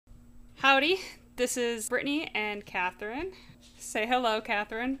Howdy, this is Brittany and Catherine. Say hello,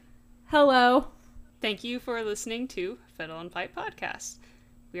 Catherine. Hello. Thank you for listening to Fiddle and Pipe Podcast.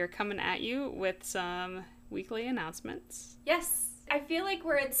 We are coming at you with some weekly announcements. Yes, I feel like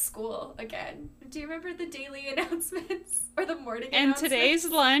we're in school again. Do you remember the daily announcements? Or the morning announcements? And today's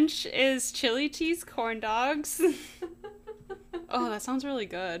lunch is chili cheese corn dogs. Oh, that sounds really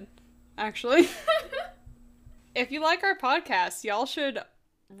good, actually. If you like our podcast, y'all should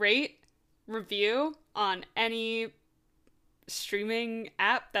rate, review on any streaming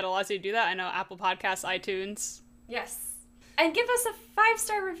app that allows you to do that. I know Apple Podcasts, iTunes. Yes. And give us a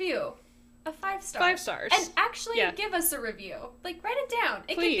 5-star review. A 5-star. 5 stars. And actually give us a review. Like, write it down.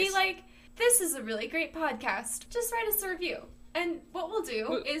 It Please. could be like, this is a really great podcast. Just write us a review. And what we'll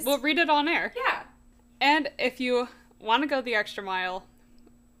do is... We'll read it on air. Yeah. And if you want to go the extra mile,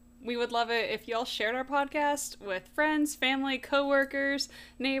 we would love it if y'all shared our podcast with friends, family, coworkers,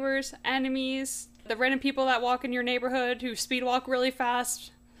 neighbors, enemies, the random people that walk in your neighborhood who speed walk really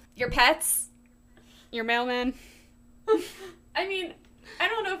fast. Your pets. Your mailman. I mean, I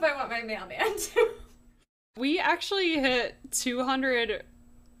don't know if I want my mailman to. We actually hit 200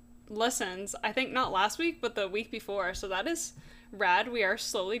 listens, I think not last week, but the week before, so that is rad. We are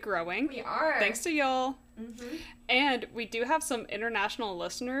slowly growing. We are. Thanks to y'all. Mm-hmm. And we do have some international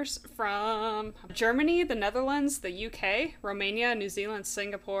listeners from Germany, the Netherlands, the UK, Romania, New Zealand,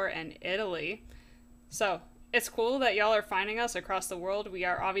 Singapore, and Italy. So it's cool that y'all are finding us across the world. We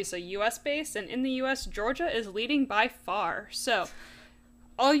are obviously US based, and in the US, Georgia is leading by far. So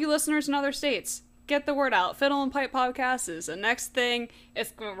all you listeners in other states, get the word out. Fiddle and Pipe Podcast is the next thing.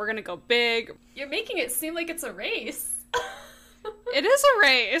 We're going to go big. You're making it seem like it's a race. It is a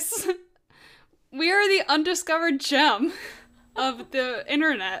race. We are the undiscovered gem of the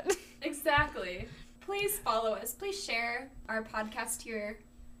internet. Exactly. Please follow us. Please share our podcast to your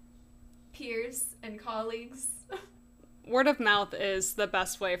peers and colleagues. Word of mouth is the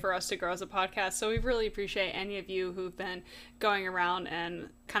best way for us to grow as a podcast, so we really appreciate any of you who've been going around and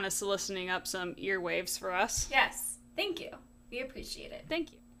kind of soliciting up some earwaves for us. Yes. Thank you. We appreciate it.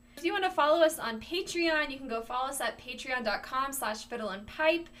 Thank you. If you want to follow us on Patreon, you can go follow us at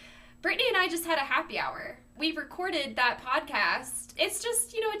patreon.com/fiddleandpipe. Brittany and I just had a happy hour. We recorded that podcast. It's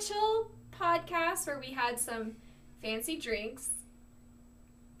just, a chill podcast where we had some fancy drinks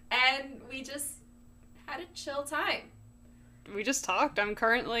and we just had a chill time. We just talked. I'm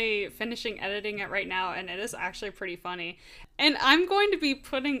currently finishing editing it right now, and it is actually pretty funny. And I'm going to be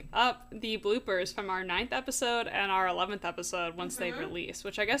putting up the bloopers from our 9th episode and our 11th episode once they release,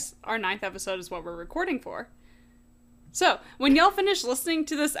 which I guess our 9th episode is what we're recording for. So, when y'all finish listening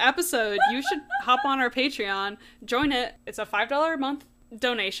to this episode, you should hop on our Patreon, join it. It's a $5 a month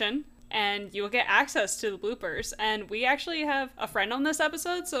donation, and you'll get access to the bloopers. And we actually have a friend on this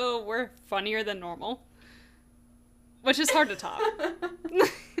episode, so we're funnier than normal. Which is hard to top.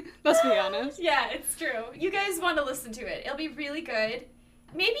 Let's be honest. Yeah, it's true. You guys want to listen to it. It'll be really good.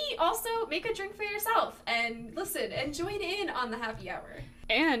 Maybe also make a drink for yourself and listen and join in on the happy hour.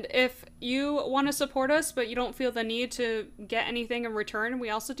 And if you want to support us, but you don't feel the need to get anything in return,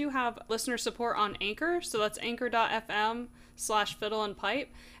 we also do have listener support on Anchor. So that's anchor.fm/fiddleandpipe.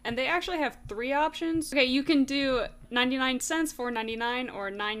 And they actually have 3 options. Okay, you can do 99 cents, $4.99,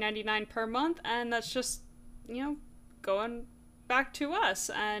 or $9.99 per month. And that's just, going back to us.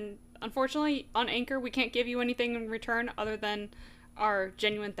 And unfortunately, on Anchor, we can't give you anything in return other than our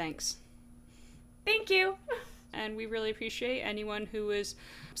genuine thanks. Thank you. And we really appreciate anyone who is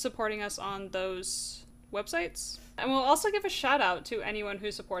supporting us on those websites. And we'll also give a shout out to anyone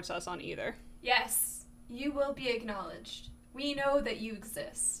who supports us on either. Yes, you will be acknowledged. We know that you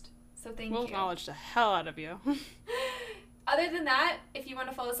exist. So thank you. We'll acknowledge the hell out of you. Other than that, if you want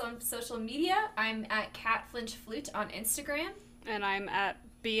to follow us on social media, I'm at CatFlinchFlute on Instagram. And I'm at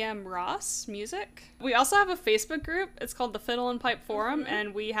BM Ross Music. We also have a Facebook group. It's called the Fiddle and Pipe Forum,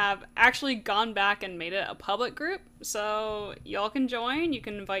 and we have actually gone back and made it a public group. So y'all can join. You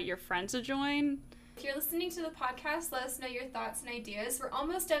can invite your friends to join. If you're listening to the podcast, let us know your thoughts and ideas. We're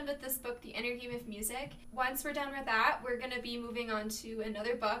almost done with this book, The Inner Game of Music. Once we're done with that, we're going to be moving on to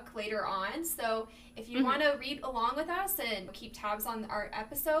another book later on. So if you want to read along with us and keep tabs on our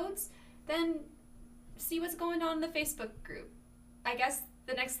episodes, then see what's going on in the Facebook group. I guess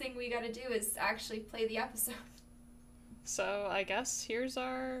the next thing we got to do is actually play the episode. So I guess here's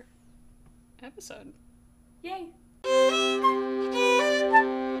our episode. Yay.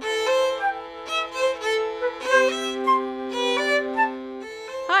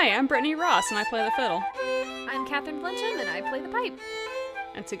 Hi, I'm Brittany Ross, and I play the fiddle. I'm Catherine Flincham, and I play the pipe.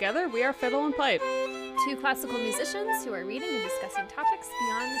 And together, we are Fiddle and Pipe. 2 classical musicians who are reading and discussing topics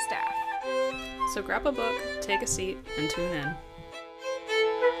beyond the staff. So grab a book, take a seat, and tune in.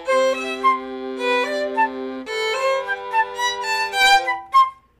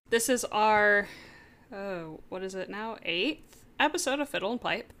 This is our, what is it now? 8th episode of Fiddle and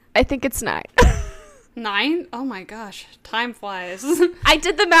Pipe. I think it's 9. 9? Oh my gosh, time flies. I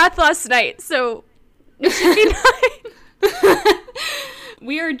did the math last night, so it should be 9.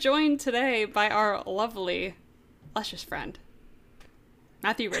 We are joined today by our lovely, luscious friend,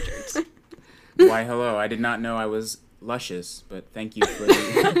 Matthew Richards. Why, hello. I did not know I was luscious, but thank you for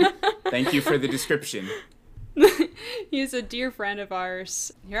the description. He's a dear friend of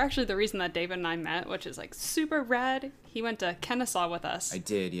ours. You're actually the reason that David and I met, which is like super rad. He went to Kennesaw with us. I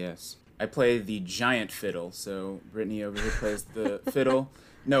did, yes. I play the giant fiddle, so Brittany over here plays the fiddle.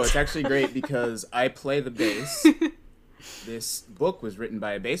 No, it's actually great because I play the bass. This book was written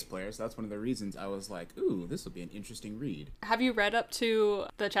by a bass player, so that's one of the reasons I was like, ooh, this will be an interesting read. Have you read up to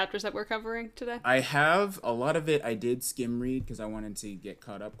the chapters that we're covering today? I have. A lot of it I did skim read because I wanted to get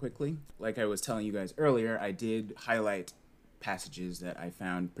caught up quickly. Like I was telling you guys earlier, I did highlight passages that I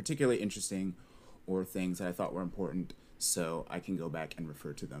found particularly interesting or things that I thought were important, so I can go back and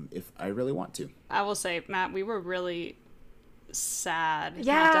refer to them if I really want to. I will say, Matt, we were really sad not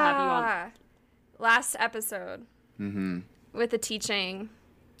to have you on. Last episode. Mm-hmm. With the teaching.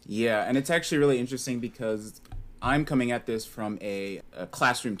 Yeah, and it's actually really interesting because I'm coming at this from a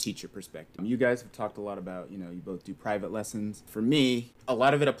classroom teacher perspective. You guys have talked a lot about, you both do private lessons. For me, a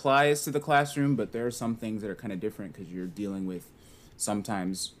lot of it applies to the classroom, but there are some things that are kind of different because you're dealing with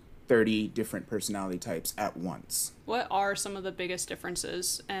sometimes 30 different personality types at once. What are some of the biggest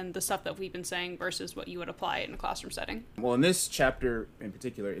differences and the stuff that we've been saying versus what you would apply in a classroom setting? Well, in this chapter in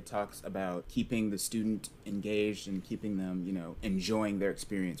particular, it talks about keeping the student engaged and keeping them, enjoying their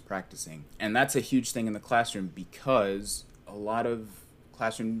experience practicing. And that's a huge thing in the classroom because a lot of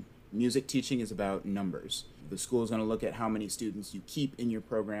classroom music teaching is about numbers. The school is going to look at how many students you keep in your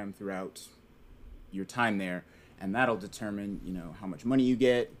program throughout your time there, and that'll determine, how much money you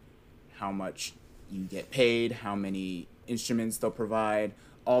get, how much you get paid, how many instruments they'll provide,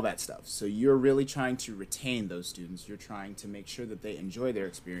 all that stuff. So you're really trying to retain those students. You're trying to make sure that they enjoy their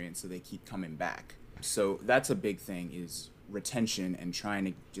experience so they keep coming back. So that's a big thing, is retention and trying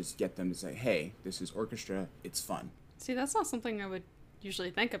to just get them to say, hey, this is orchestra, it's fun. See, that's not something I would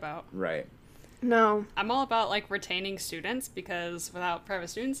usually think about. Right. No. I'm all about retaining students because without private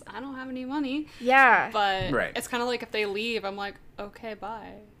students, I don't have any money. Yeah. But right. It's kind of like if they leave, I'm like, okay,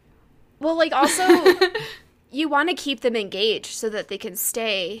 bye. Well, also, you want to keep them engaged so that they can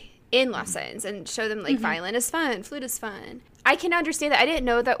stay in lessons and show them, violin is fun, flute is fun. I can understand that. I didn't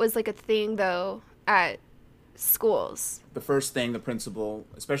know that was, a thing, though, at schools. The first thing the principal,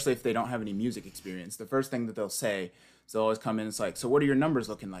 especially if they don't have any music experience, the first thing that they'll say is they'll always come in and it's like, so what are your numbers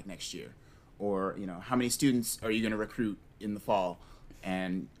looking like next year? Or, how many students are you going to recruit in the fall?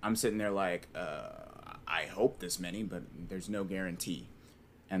 And I'm sitting there like, I hope this many, but there's no guarantee.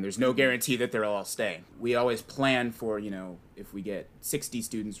 And there's no guarantee that they'll all stay. We always plan for, if we get 60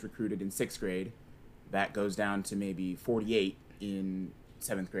 students recruited in 6th grade, that goes down to maybe 48 in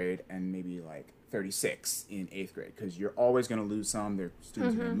 7th grade and maybe 36 in 8th grade. Because you're always going to lose some. Their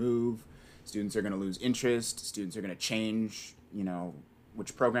students are going to move. Students are going to lose interest. Students are going to change,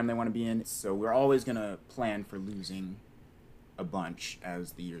 which program they want to be in. So we're always going to plan for losing a bunch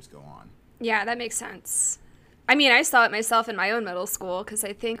as the years go on. Yeah, that makes sense. I mean, I saw it myself in my own middle school because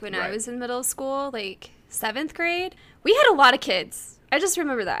I think when I was in middle school, 7th grade, we had a lot of kids. I just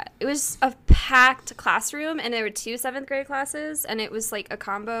remember that. It was a packed classroom, and there were 2 7th grade classes, and it was a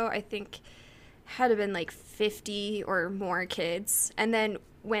combo, I think, had to been 50 or more kids. And then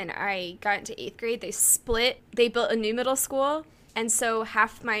when I got into 8th grade, they split. They built a new middle school, and so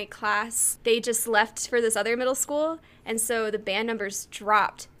half my class, they just left for this other middle school, and so the band numbers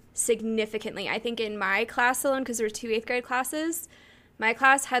dropped significantly. I think in my class alone, because there were 2 8th grade classes, my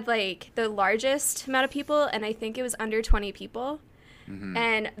class had the largest amount of people, and I think it was under 20 people.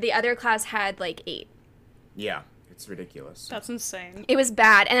 And the other class had 8. Yeah, it's ridiculous. That's insane. It was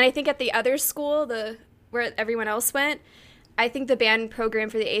bad. And I think at the other school, where everyone else went, I think the band program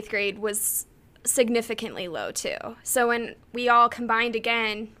for the 8th grade was significantly low too. So when we all combined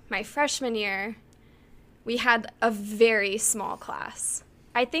again my freshman year, we had a very small class.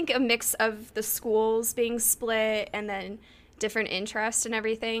 I think a mix of the schools being split and then different interests and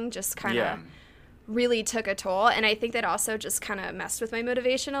everything just kind of really took a toll. And I think that also just kind of messed with my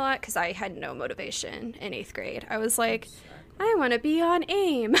motivation a lot because I had no motivation in 8th grade. I was like, I want to be on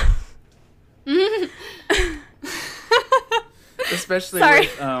AIM. Especially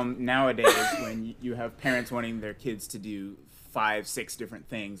with, nowadays when you have parents wanting their kids to do 5-6 different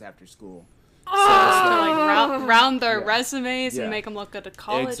things after school. To like round their resumes Yeah. and make them look good at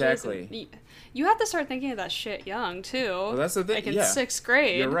colleges. Exactly. You have to start thinking of that shit young too. Well, that's the thing. Like in yeah. 6th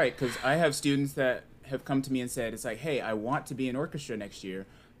grade. You're right, because I have students that have come to me and said, it's like, hey, I want to be in orchestra next year,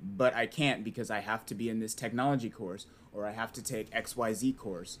 but I can't because I have to be in this technology course, or I have to take XYZ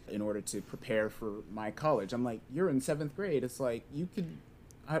course in order to prepare for my college. I'm like, you're in 7th grade. It's like, you could,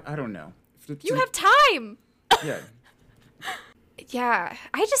 I don't know. You have time. Yeah. Yeah,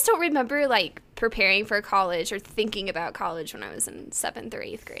 I just don't remember like preparing for college or thinking about college when I was in 7th or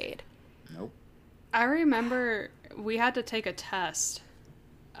 8th grade. Nope. I remember we had to take a test.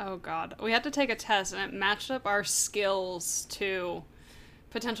 Oh god. We had to take a test and it matched up our skills to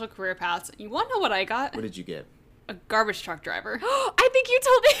potential career paths. You want to know what I got? What did you get? A garbage truck driver. I think you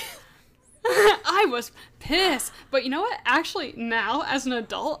told me. I was pissed. But you know what? Actually, now as an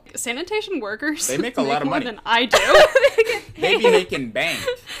adult, sanitation workers They make a lot of more money. than I do. They be making bank.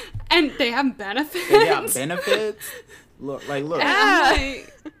 And they have benefits. They got benefits. Look. And I'm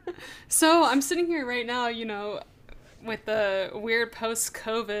like, so I'm sitting here right now, you know, with the weird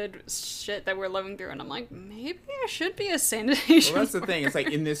post-COVID shit that we're living through, and I'm like, maybe I should be a sanitation Well, that's the thing. It's like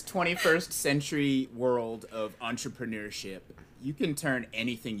worker. in this 21st century world of entrepreneurship, you can turn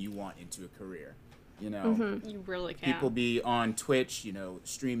anything you want into a career. You know, You really can. people be on Twitch, you know,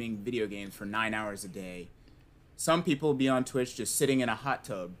 streaming video games for 9 hours a day. Some people be on Twitch just sitting in a hot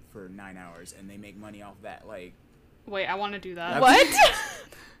tub for 9 hours, and they make money off that. Like, Wait, I want to do that. That's- What?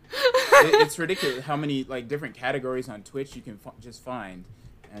 it's ridiculous how many like different categories on Twitch you can just find,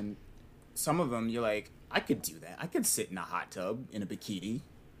 and some of them you're like, I could do that. I could sit in a hot tub in a bikini,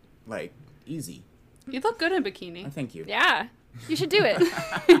 like easy. You look good in bikini. Thank you. Yeah, you should do it.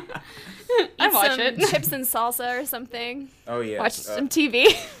 I Eat watch some it. chips and salsa or something. Oh yeah. Watch some TV.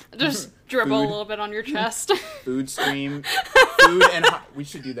 Just dribble a Food. little bit on your chest. Food stream. Food and we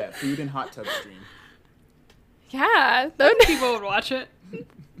should do that. Food and hot tub stream. Yeah, People would watch it.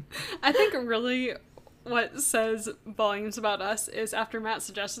 I think really what says volumes about us is after Matt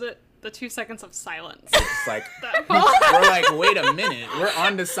suggested it, the 2 seconds of silence. It's like That we're like, wait a minute, we're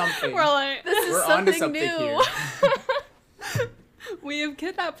on to something. We're like, this is We're onto something something new. here. we have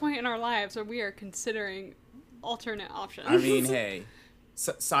hit that point in our lives where we are considering alternate options. I mean, hey,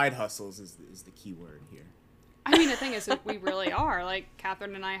 side hustles is the key word here. I mean, the thing is that we really are. Like,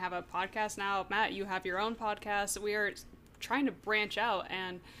 Catherine and I have a podcast now. Matt, you have your own podcast. We are trying to branch out,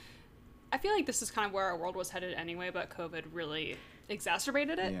 and I feel like this is kind of where our world was headed anyway, but COVID really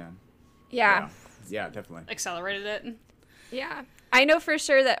exacerbated it, Yeah. Yeah. Definitely. accelerated it. Yeah. I know for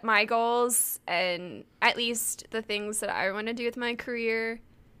sure that my goals and at least the things that I want to do with my career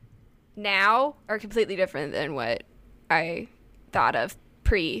now are completely different than what I thought of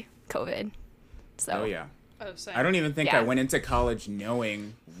pre-COVID. So Oh yeah. Oh, same. I don't even think Yeah. I went into college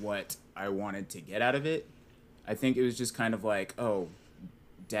knowing what I wanted to get out of it. I think it was just kind of like, oh,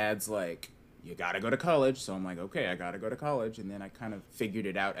 Dad's like, you gotta go to college. So I'm like, okay, I gotta go to college. And then I kind of figured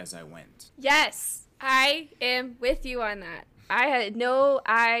it out as I went. yes, I am with you on that. I had no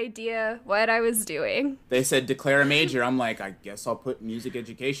idea what I was doing. They said declare a major. I'm like, I guess I'll put music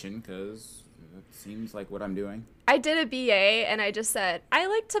education because it seems like what I'm doing. I did a BA and I just said, I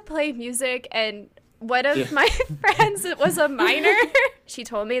like to play music, and one of Yeah. my friends was a minor. She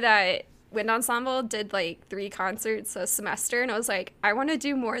told me that Wind Ensemble did like 3 concerts a semester, and I was like, I want to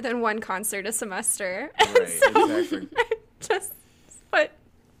do more than 1 concert a semester. And Right, so exactly. I just put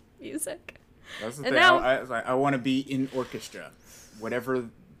music. That's the And thing. now- I was like, I want to be in orchestra, whatever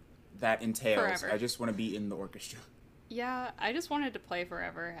that entails. Forever. I just want to be in the orchestra. Yeah, I just wanted to play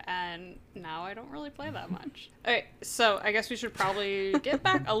forever, and now I don't really play that much. Okay, so I guess we should probably get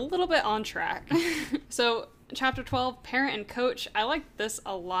back a little bit on track. So, chapter 12, Parent and Coach. I like this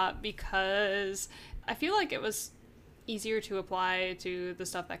a lot because I feel like it was easier to apply to the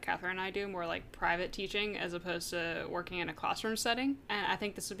stuff that Catherine and I do, more like private teaching as opposed to working in a classroom setting. And I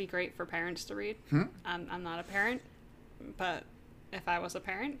think this would be great for parents to read. I'm not a parent, but if I was a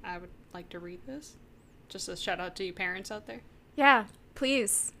parent, I would like to read this. Just a shout out to you parents out there. Yeah,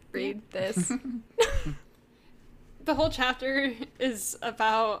 please read this. The whole chapter is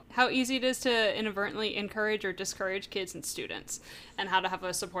about how easy it is to inadvertently encourage or discourage kids and students, and how to have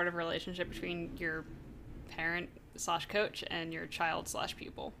a supportive relationship between your parent/coach and your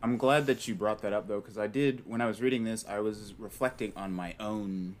child/pupil. I'm glad that you brought that up, though, because when I was reading this, I was reflecting on my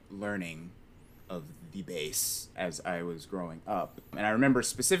own learning of the bass as I was growing up. And I remember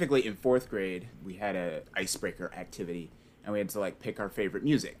specifically in 4th grade, we had a icebreaker activity, and we had to, like, pick our favorite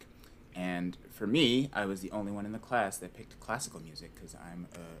music. And for me, I was the only one in the class that picked classical music, because I'm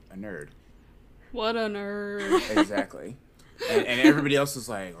a nerd. What a nerd. Exactly. and everybody else was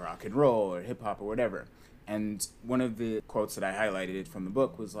like rock and roll or hip hop or whatever. And one of the quotes that I highlighted from the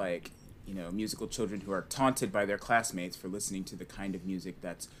book was like, you know, musical children who are taunted by their classmates for listening to the kind of music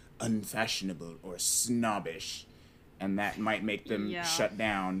that's unfashionable or snobbish, and that might make them shut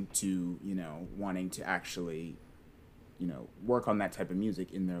down to, you know, wanting to actually, you know, work on that type of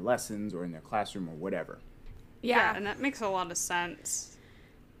music in their lessons or in their classroom or whatever. Yeah, and that makes a lot of sense.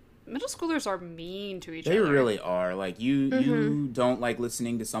 Middle schoolers are mean to each other. They really are. Like, you don't like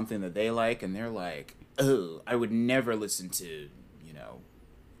listening to something that they like, and they're like, oh, I would never listen to, you know,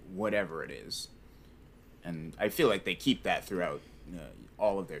 whatever it is. And I feel like they keep that throughout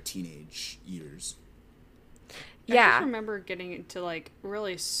all of their teenage years. I just remember getting into, like,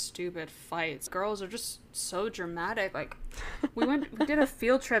 really stupid fights. Girls are just so dramatic. Like, we did a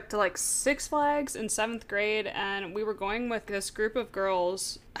field trip to, like, Six Flags in 7th grade, and we were going with this group of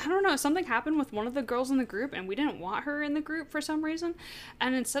girls. I don't know, something happened with one of the girls in the group, and we didn't want her in the group for some reason.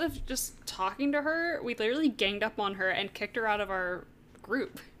 And instead of just talking to her, we literally ganged up on her and kicked her out of our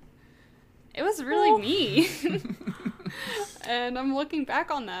group. It was really mean. And I'm looking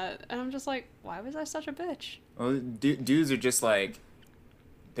back on that, and I'm just like, why was I such a bitch? Well, dudes are just like,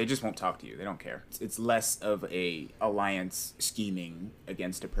 they just won't talk to you. They don't care. It's less of a alliance scheming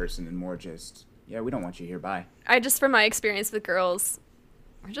against a person and more just, yeah, we don't want you here, bye. From my experience with girls,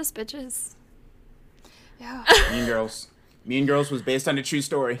 we're just bitches. Yeah. Mean Girls. Mean Girls was based on a true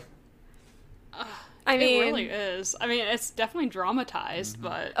story. I mean, it really is. I mean, it's definitely dramatized,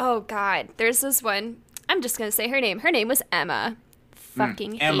 but... Oh, God. There's this one. I'm just going to say her name. Her name was Emma.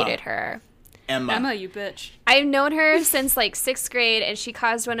 Fucking Emma. hated her. Emma, you bitch. I've known her since, like, 6th grade, and she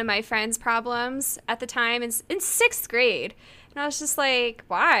caused one of my friends problems at the time in 6th grade. And I was just like,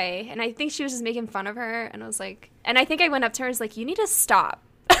 why? And I think she was just making fun of her. And I was like... And I think I went up to her and was like, you need to stop.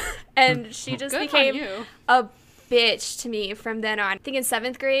 And she just became a bitch to me from then on. I think in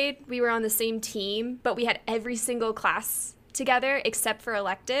 7th grade, we were on the same team, but we had every single class together except for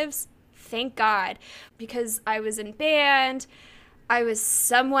electives. Thank God. Because I was in band, I was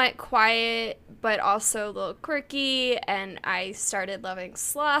somewhat quiet, but also a little quirky, and I started loving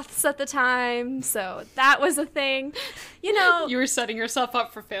sloths at the time, so that was a thing. You know... You were setting yourself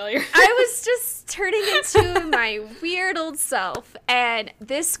up for failure. I was just turning into my weird old self, and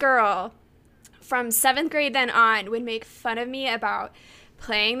this girl... from 7th grade then on, would make fun of me about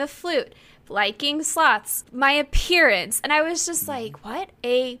playing the flute, liking sloths, my appearance. And I was just like, what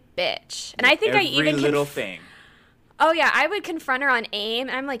a bitch. And I think I even... Every little thing. Oh, yeah, I would confront her on AIM,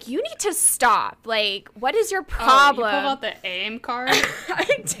 and I'm like, you need to stop. Like, what is your problem? Oh, you pulled out the AIM card? I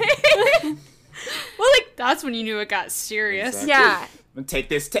did. Well, like... That's when you knew it got serious. Exactly. Yeah. I'm gonna take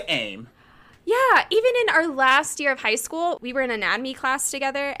this to AIM. Yeah, even in our last year of high school, we were in anatomy class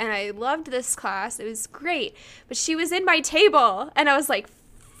together, and I loved this class. It was great. But she was in my table, and I was like,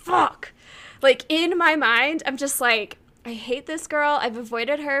 fuck. Like, in my mind, I'm just like, I hate this girl. I've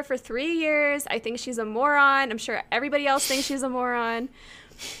avoided her for 3 years. I think she's a moron. I'm sure everybody else thinks she's a moron.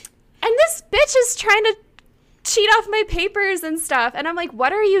 And this bitch is trying to cheat off my papers and stuff. And I'm like,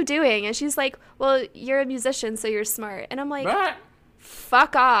 what are you doing? And she's like, well, you're a musician, so you're smart. And I'm like... But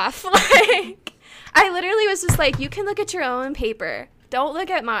fuck off. Like, I literally was just like, you can look at your own paper. Don't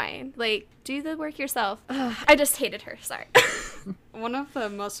look at mine. Like, do the work yourself. Ugh. I just hated her. Sorry. One of the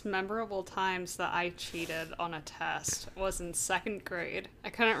most memorable times that I cheated on a test was in 2nd grade. I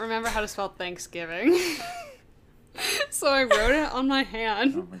couldn't remember how to spell Thanksgiving. So I wrote it on my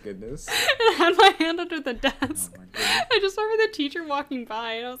hand. oh my goodness. And I had my hand under the desk. Oh my goodness. I just remember the teacher walking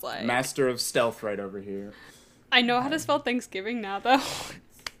by, and I was like... Master of stealth right over here. I know how to spell Thanksgiving now, though.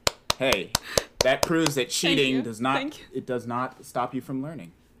 Hey, that proves that cheating you. does not... Thank you. It does not stop you from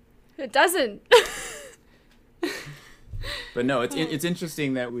learning. It doesn't. But no, it's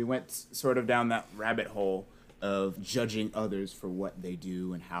interesting that we went sort of down that rabbit hole of judging others for what they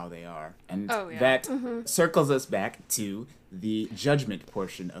do and how they are. And that circles us back to the judgment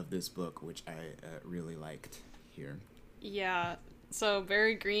portion of this book, which I really liked here. Yeah. So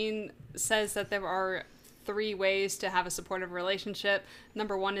Barry Green says that there are 3 ways to have a supportive relationship.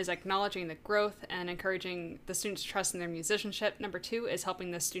 Number 1 is acknowledging the growth and encouraging the student's trust in their musicianship. Number 2 is helping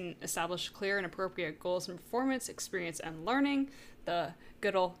the student establish clear and appropriate goals in performance, experience, and learning. The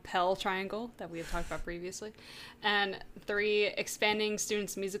good old Pell triangle that we have talked about previously. And 3, expanding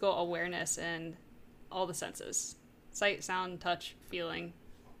students' musical awareness in all the senses. Sight, sound, touch, feeling,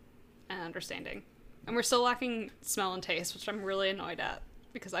 and understanding. And we're still lacking smell and taste, which I'm really annoyed at,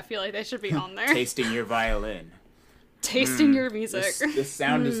 because I feel like they should be on there. Tasting your violin. Tasting your music. This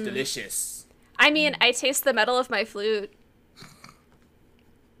sound is delicious. I mean, I taste the metal of my flute.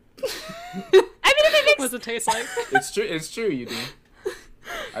 I mean, if it What does it taste like? It's true. It's true. You do.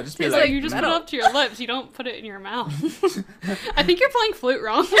 I just feel It's like like you just put it up to your lips. You don't put it in your mouth. I think you're playing flute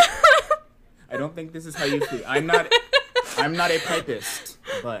wrong. I don't think this is how you flute. I'm not a pipist,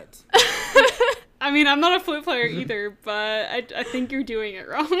 but I mean, I'm not a flute player either, but I think you're doing it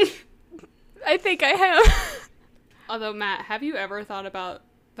wrong. I think I have. Although, Matt, have you ever thought about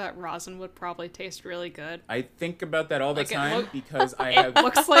that rosin would probably taste really good? I think about that all the Like, it time look- because I It have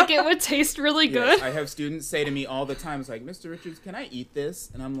looks like it would taste really yes, good. I have students say to me all the time, it's like, Mr. Richards, can I eat this?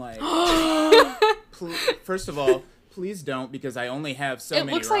 And I'm like, first of all, please don't, because I only have so It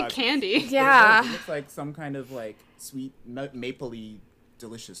many looks like rosins. candy. But Yeah. it looks like some kind of like sweet mapley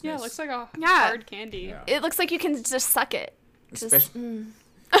deliciousness. Yeah, it looks like a Yeah. hard candy. Yeah. It looks like you can just suck it.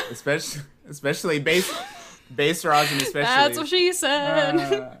 especially base rosin, especially. That's what she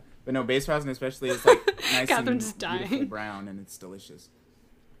said. But no, base rosin especially is like nice Catherine's and beautiful dying. brown, and it's delicious.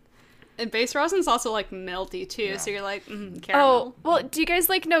 And base rosin's also like melty too, Yeah. so you're like, Oh, caramel. well, do you guys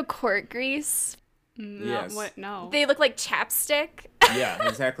like know cork grease? No, Yes. what? No. They look like chapstick. Yeah,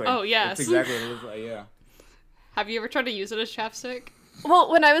 exactly. Oh, yes. That's exactly what it looks like. Yeah. Have you ever tried to use it as chapstick?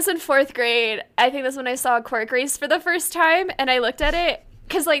 Well, when I was in 4th grade, I think that's when I saw cork grease for the first time, and I looked at it,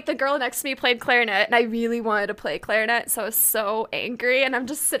 because, like, the girl next to me played clarinet, and I really wanted to play clarinet, so I was so angry, and I'm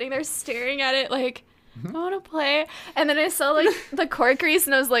just sitting there staring at it, like, I want to play. And then I saw, like, the cork grease,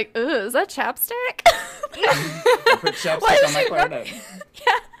 and I was like, ooh, is that chapstick? I put Why chapstick is on my she clarinet.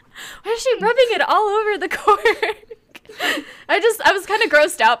 Yeah. Why is she rubbing it all over the cork? I was kind of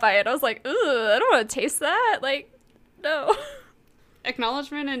grossed out by it. I was like, ooh, I don't want to taste that. Like, no.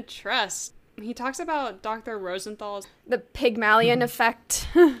 Acknowledgement and trust. He talks about Dr. Rosenthal's The Pygmalion effect.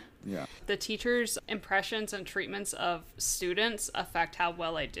 Yeah. the teacher's impressions and treatments of students affect how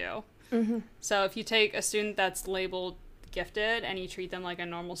well they do. So if you take a student that's labeled gifted and you treat them like a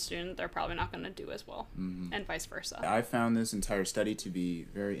normal student, they're probably not going to do as well, and vice versa. I found this entire study to be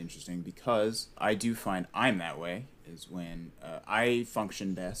very interesting because I do find I'm that way, is when I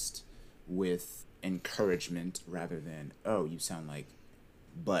function best with encouragement rather than, oh, you sound like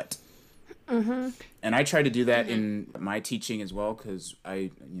but. And I try to do that in my teaching as well, because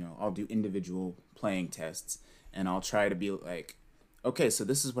I'll do individual playing tests, and I'll try to be like, okay, so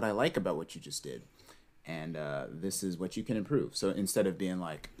this is what I like about what you just did, and this is what you can improve. So instead of being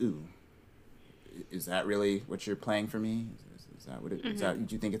like, ooh, is that really what you're playing for me? Is that what is that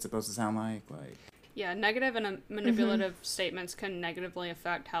what you think it's supposed to sound like? Like, Yeah, negative and manipulative statements can negatively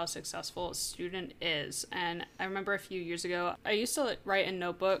affect how successful a student is. And I remember a few years ago, I used to write in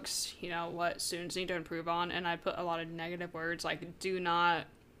notebooks, what students need to improve on, and I put a lot of negative words like do not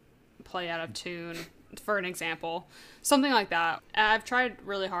play out of tune, for an example. Something like that. I've tried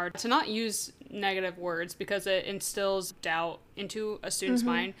really hard to not use negative words because it instills doubt into a student's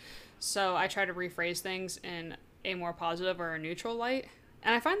mind. So I try to rephrase things in a more positive or a neutral light.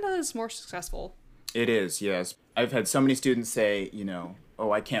 And I find that it's more successful. it is, yes. I've had so many students say,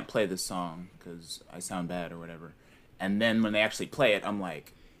 oh, I can't play this song because I sound bad or whatever. And then when they actually play it, I'm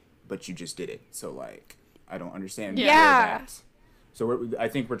like, but you just did it. So, like, I don't understand where Yeah. that. So I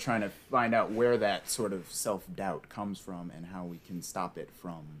think we're trying to find out where that sort of self-doubt comes from and how we can stop it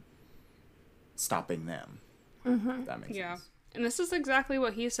from stopping them. If that makes Yeah. sense. And this is exactly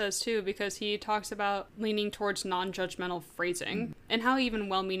what he says too, because he talks about leaning towards non-judgmental phrasing and how even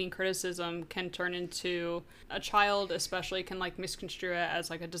well-meaning criticism can turn into a child especially can like misconstrue it as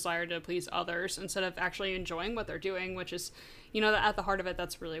like a desire to please others instead of actually enjoying what they're doing, which is, that at the heart of it,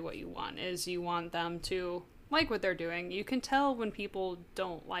 that's really what you want, is you want them to like what they're doing. You can tell when people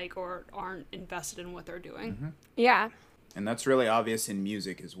don't like or aren't invested in what they're doing. Yeah. And that's really obvious in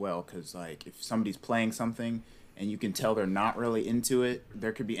music as well, because, like, if somebody's playing something and you can tell they're not really into it,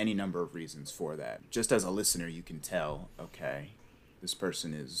 there could be any number of reasons for that. Just as a listener, you can tell, okay, this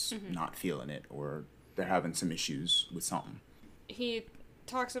person is not feeling it, or they're having some issues with something. He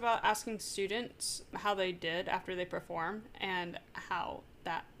talks about asking students how they did after they perform and how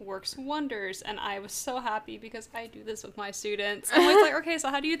that works wonders. And I was so happy because I do this with my students. I'm always like, okay, so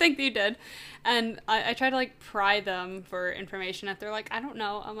how do you think you did? And I try to like pry them for information. If they're like, I don't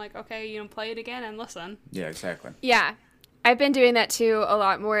know, I'm like, okay, play it again and listen. Yeah, exactly. Yeah. I've been doing that too a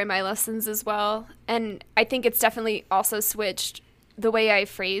lot more in my lessons as well. And I think it's definitely also switched the way I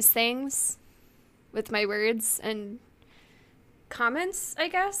phrase things with my words and comments, I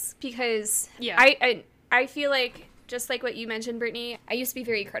guess, because Yeah. I feel like, just like what you mentioned, Brittany, I used to be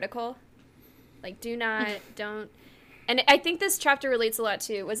very critical. Like, do not, don't. And I think this chapter relates a lot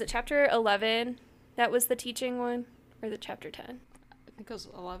to, was it chapter 11 that was the teaching one? Or the chapter 10? I think it was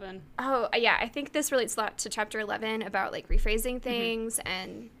 11. Oh, yeah, I think this relates a lot to chapter 11 about, like, rephrasing things.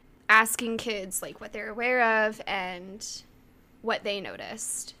 And asking kids like what they're aware of and what they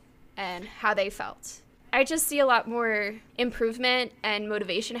noticed and how they felt. I just see a lot more improvement and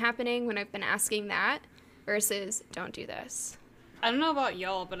motivation happening when I've been asking that versus don't do this. I don't know about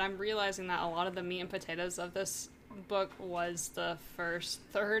y'all, but I'm realizing that a lot of the meat and potatoes of this book was the first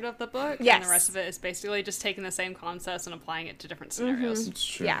third of the book. Yes. And the rest of it is basically just taking the same concepts and applying it to different scenarios. It's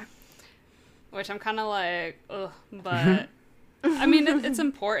true. Yeah. Which I'm kind of like, ugh, but I mean, it's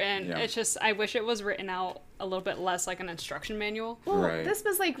important. Yeah. It's just, I wish it was written out a little bit less like an instruction manual. Well, Right. this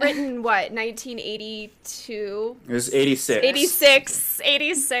was like written, what, 1982? It was 86.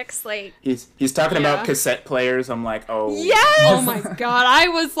 86, like. He's talking Yeah. about cassette players. I'm like, oh. Yes! Oh my god, I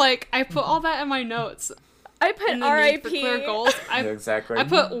was like, I put all that in my notes. I put In the need for R.I.P. clear goals. Yeah, exactly. I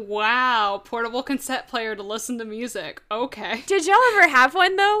put, wow, portable cassette player to listen to music. Okay. Did y'all ever have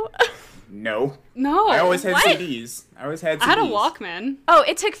one, though? No. No. I always had What? CDs. I had a Walkman. Oh,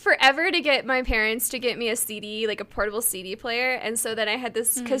 it took forever to get my parents to get me a CD, like a portable CD player. And so then I had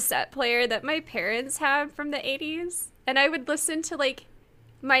this cassette player that my parents had from the 80s. And I would listen to, like,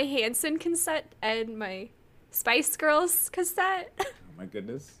 my Hanson cassette and my Spice Girls cassette Oh my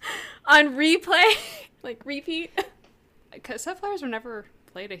goodness. on replay, like repeat. Cassette players were never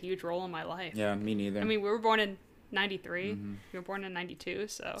played a huge role in my life. Yeah, me neither. I mean, we were born in 93. We were born in 92,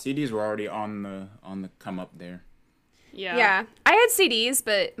 so. CDs were already on the come up there. Yeah. I had CDs,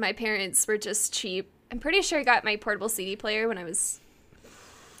 but my parents were just cheap. I'm pretty sure I got my portable CD player when I was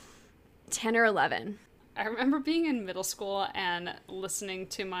 10 or 11. I remember being in middle school and listening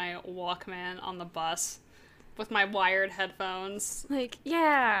to my Walkman on the bus with my wired headphones. Like,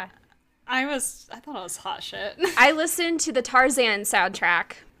 yeah. I thought it was hot shit. I listened to the Tarzan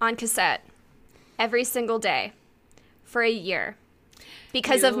soundtrack on cassette every single day for a year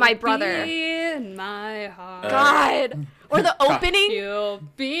because of my brother. Be in my heart. God. Or the opening. You'll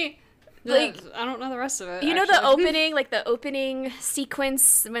be Like, I don't know the rest of it. You know the actually. opening, like the opening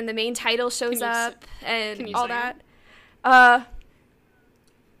sequence when the main title shows Can you up can and you all sing it? that?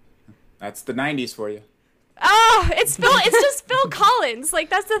 That's the 90s for you. Oh, it's just Phil Collins. Like,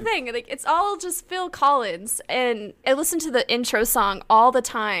 that's the thing. Like, it's all just Phil Collins. And I listen to the intro song all the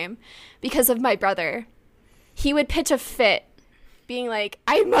time because of my brother. He would pitch a fit being like,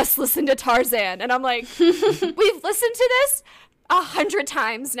 I must listen to Tarzan. And I'm like, we've listened to this 100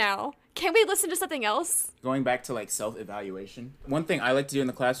 times now. Can we listen to something else? Going back to like self-evaluation, one thing I like to do in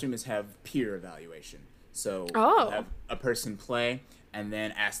the classroom is have peer evaluation. So have a person play and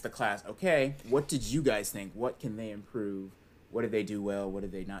then ask the class, okay, what did you guys think? What can they improve? What did they do well? What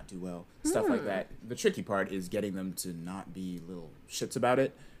did they not do well? Stuff like that. The tricky part is getting them to not be little shits about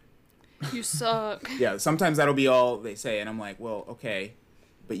it. You suck. Yeah, sometimes that'll be all they say, and I'm like, well, okay,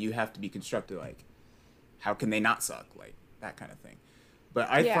 but you have to be constructive. Like, how can they not suck? Like, that kind of thing. But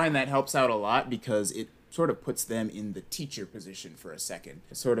I find that helps out a lot because it sort of puts them in the teacher position for a second.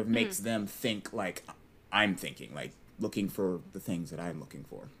 It sort of makes them think like I'm thinking, like looking for the things that I'm looking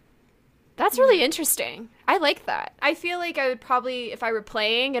for. That's really interesting. I like that. I feel like I would probably, if I were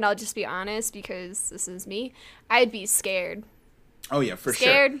playing, and I'll just be honest because this is me, I'd be scared. Oh, yeah, for sure.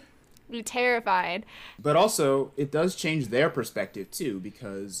 Scared, be terrified. But also, it does change their perspective, too,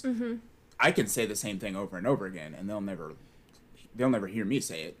 because I can say the same thing over and over again, and they'll never hear me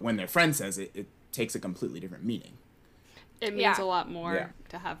say it. When their friend says it, it takes a completely different meaning. It means Yeah. a lot more Yeah.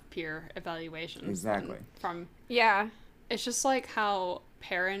 to have peer evaluations. Exactly. From Yeah. it's just like how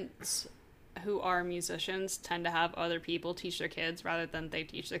parents who are musicians tend to have other people teach their kids rather than they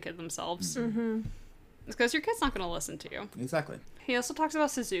teach the kid themselves. Mm-hmm. It's because your kid's not going to listen to you. Exactly. He also talks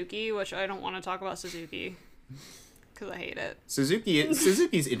about Suzuki, which I don't want to talk about Suzuki because I hate it.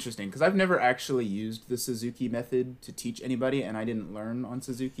 Suzuki's interesting because I've never actually used the Suzuki method to teach anybody, and I didn't learn on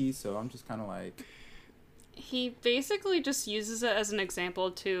Suzuki, so I'm just kind of like... He basically just uses it as an example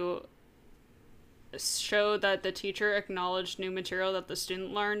to show that the teacher acknowledged new material that the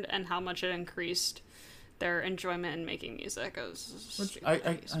student learned and how much it increased their enjoyment in making music. It was Which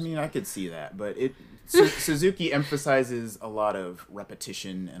stupid. I mean, I could see that, but Suzuki emphasizes a lot of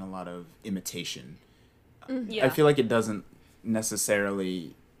repetition and a lot of imitation. Yeah. I feel like it doesn't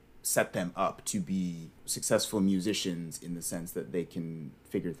necessarily set them up to be successful musicians in the sense that they can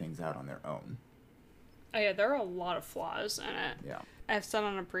figure things out on their own. Oh, yeah, there are a lot of flaws in it. Yeah. I've said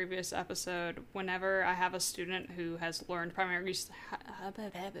on a previous episode, whenever I have a student who has learned primarily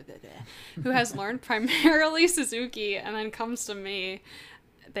Suzuki and then comes to me,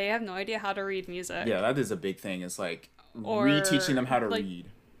 they have no idea how to read music. Yeah, that is a big thing. It's like Or, reteaching them how to like, read.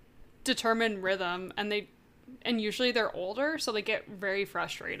 Determine rhythm, and usually they're older, so they get very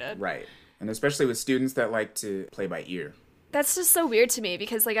frustrated. Right. And especially with students that like to play by ear. That's just so weird to me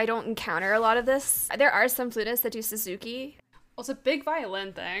because, like, I don't encounter a lot of this. There are some flutists that do Suzuki. Well, it's a big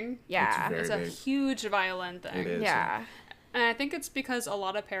violin thing. Yeah. It's It's very a big. huge violin thing. It is. Yeah. And I think it's because a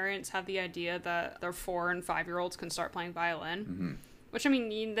lot of parents have the idea that their 4 and 5-year-olds can start playing violin. Mm-hmm. Which, I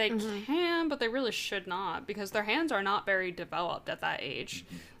mean, they can, but they really should not, because their hands are not very developed at that age.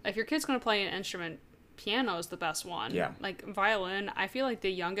 If your kid's going to play an instrument, piano is the best one. Yeah. Like, violin, I feel like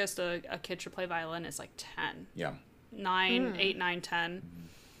the youngest a kid should play violin is, like, 10. Yeah. 8, 9, 10.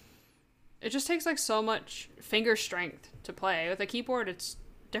 It just takes, like, so much finger strength to play. With a keyboard, it's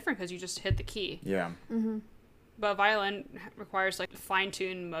different because you just hit the key. Yeah. But violin requires like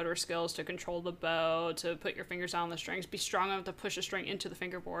fine-tuned motor skills to control the bow, to put your fingers down the strings, be strong enough to push a string into the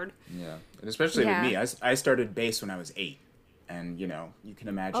fingerboard. Yeah. And especially Yeah. with me, I started bass when I was 8. And, you know, you can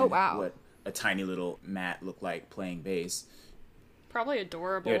imagine Oh, wow. what a tiny little Matt looked like playing bass. Probably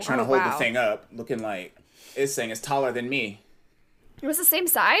adorable. Yeah, trying to Oh, hold wow. the thing up, looking like this thing is taller than me. It was the same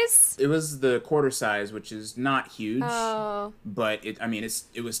size? It was the quarter size, which is not huge, Oh, but it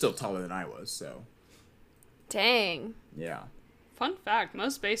was still taller than I was, so dang. yeah. Fun fact,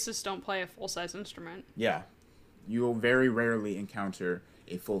 most bassists don't play a full-size instrument. Yeah. You will very rarely encounter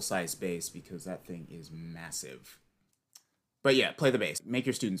a full-size bass because that thing is massive. But yeah, play the bass. Make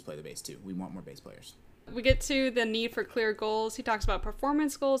your students play the bass too. We want more bass players. We get to the need for clear goals. He talks about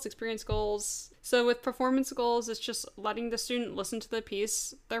performance goals, experience goals. So with performance goals, it's just letting the student listen to the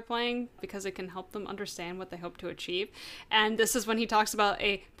piece they're playing because it can help them understand what they hope to achieve. And this is when he talks about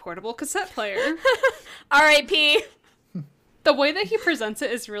a portable cassette player. R.I.P. The way that he presents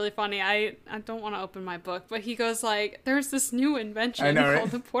it is really funny. I don't want to open my book, but he goes like, there's this new invention I know, right? called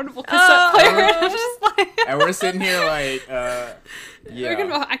the portable cassette player. And I'm just like... And we're sitting here like,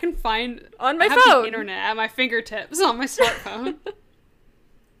 yeah. I can find On my I have phone. the internet at my fingertips on my smartphone.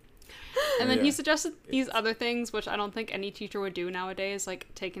 And then he Yeah. suggested these other things, which I don't think any teacher would do nowadays,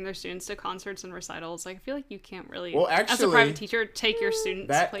 like taking their students to concerts and recitals. Like, I feel like you can't really, Well, as a actually, private teacher, take your students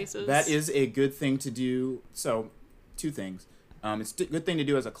That places. that is a good thing to do. So, 2 things. It's a good thing to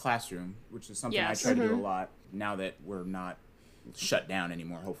do as a classroom, which is something Yes. I try to do a lot now that we're not shut down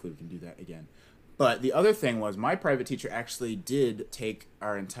anymore. Hopefully we can do that again. But the other thing was my private teacher actually did take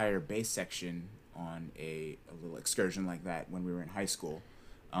our entire bass section on a little excursion like that when we were in high school.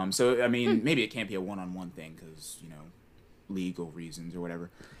 So, I mean, maybe it can't be a one-on-one thing because, you know, legal reasons or whatever.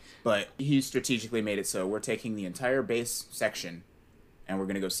 But he strategically made it so we're taking the entire bass section and we're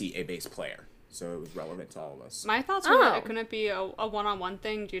going to go see a bass player. So it was relevant to all of us. My thoughts were that Oh. it couldn't be a one-on-one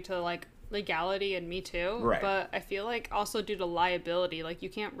thing due to, like, legality and Me Too. Right. But I feel like also due to liability, like, you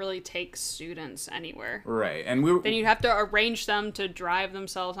can't really take students anywhere. Right. And we were... Then you'd have to arrange them to drive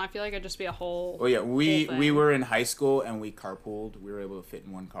themselves. And I feel like it'd just be a whole... Well, yeah, we whole thing. were in high school and we carpooled. We were able to fit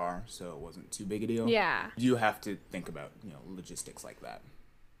in one car, so it wasn't too big a deal. Yeah. You have to think about, you know, logistics like that.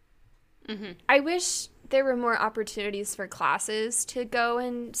 I wish there were more opportunities for classes to go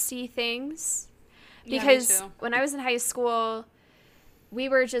and see things. Yeah, me Because too. when I was in high school, we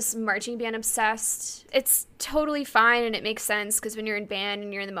were just marching band obsessed. It's totally fine and it makes sense because when you're in band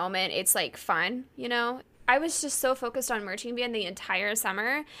and you're in the moment, it's like fun, you know? I was just so focused on marching band the entire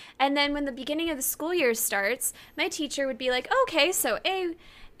summer. And then when the beginning of the school year starts, my teacher would be like, okay, so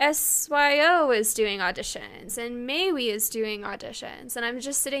ASYO is doing auditions and Maui is doing auditions. And I'm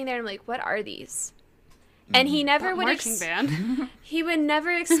just sitting there and I'm like, what are these? And he never would marching band. he would never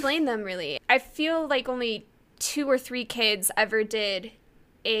explain them really. I feel like only 2 or 3 kids ever did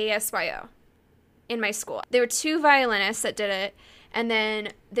ASYO in my school. There were 2 violinists that did it, and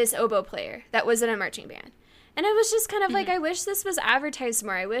then this oboe player that was in a marching band. And it was just kind of like, I wish this was advertised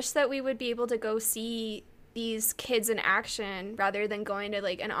more. I wish that we would be able to go see these kids in action rather than going to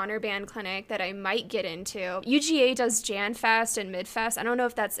like an honor band clinic that I might get into. UGA does Jan Fest and Mid Fest. I don't know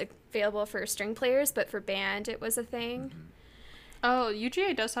if that's available for string players, but for band it was a thing. Oh,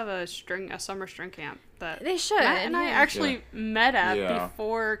 UGA does have a summer string camp that They should. Matt and I yeah. actually met at Yeah.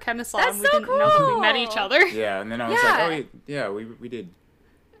 before Kennesaw. That's and we so didn't know that we met cool. each other. Yeah, and then I was Yeah. like, oh, yeah, we did.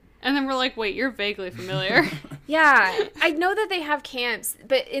 And then we're like, wait, you're vaguely familiar. Yeah, I know that they have camps,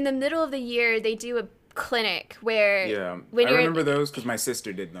 but in the middle of the year they do a clinic where Yeah, when I you're remember those because my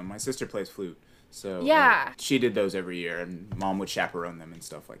sister did them. My sister plays flute. So Yeah. she did those every year, and Mom would chaperone them and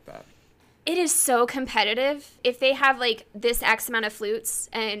stuff like that. It is so competitive. If they have like this X amount of flutes,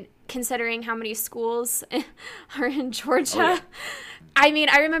 and considering how many schools are in Georgia. Oh, yeah. I mean,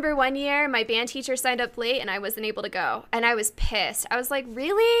 I remember one year my band teacher signed up late and I wasn't able to go. And I was pissed. I was like,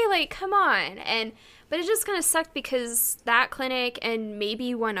 really? Like, come on. But it just kind of sucked because that clinic and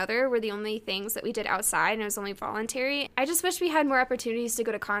maybe one other were the only things that we did outside, and it was only voluntary. I just wish we had more opportunities to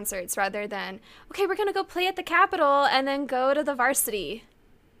go to concerts rather than, okay, we're going to go play at the Capitol and then go to the varsity.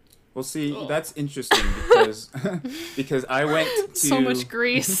 Well, see, that's interesting because I went to So much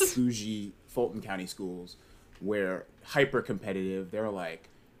grease. bougie Fulton County schools where hyper competitive. They're like,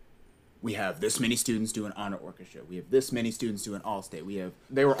 we have this many students doing honor orchestra. We have this many students doing all state.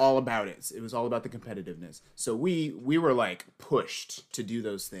 They were all about it. It was all about the competitiveness. So we were like pushed to do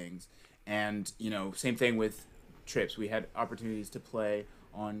those things. And, you know, same thing with trips. We had opportunities to play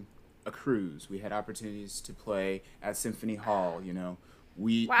on a cruise. We had opportunities to play at Symphony Hall, you know.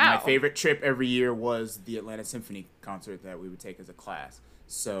 My favorite trip every year was the Atlanta Symphony concert that we would take as a class.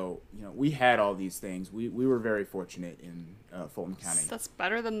 So, you know, we had all these things. We were very fortunate in Fulton County. That's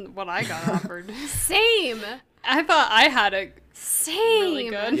better than what I got offered. Same. I thought I had it Same. really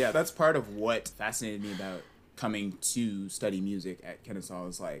good. Yeah, that's part of what fascinated me about coming to study music at Kennesaw.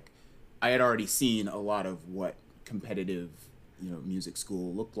 Is like, I had already seen a lot of what competitive, you know, music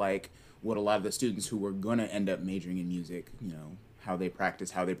school looked like, what a lot of the students who were going to end up majoring in music, you know, how they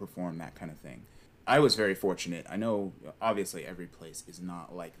practice, how they perform, that kind of thing. I was very fortunate. I know, obviously, every place is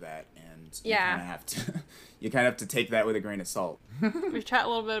not like that, and you kind of have to take that with a grain of salt. We chat a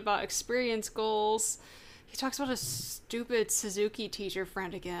little bit about experience goals. He talks about a stupid Suzuki teacher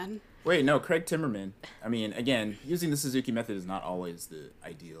friend again. Wait, no, Craig Timmerman. I mean, again, using the Suzuki method is not always the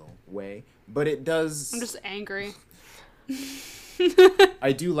ideal way, but it does. I'm just angry.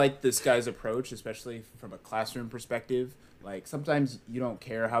 I do like this guy's approach, especially from a classroom perspective. Like, sometimes you don't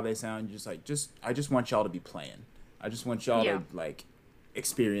care how they sound. You're just like, I just want y'all to be playing. I just want y'all to, like,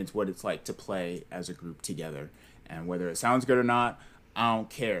 experience what it's like to play as a group together. And whether it sounds good or not, I don't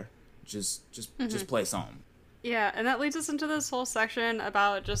care. Just play something. Yeah, and that leads us into this whole section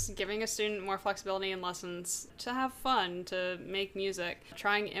about just giving a student more flexibility in lessons to have fun, to make music,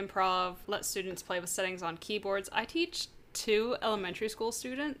 trying improv, let students play with settings on keyboards. I teach 2 elementary school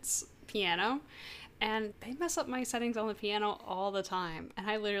students piano, and they mess up my settings on the piano all the time, and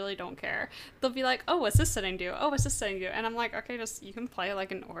I literally don't care. They'll be like, oh, what's this setting do? Oh, what's this setting do? And I'm like, okay, you can play it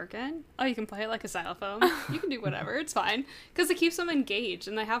like an organ. Oh, you can play it like a xylophone. You can do whatever. It's fine. Because it keeps them engaged,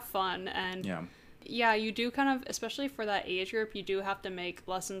 and they have fun. And yeah, you do kind of, especially for that age group, you do have to make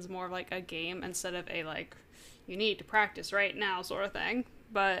lessons more like a game instead of a, like, you need to practice right now sort of thing.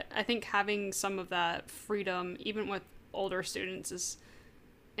 But I think having some of that freedom, even with older students, is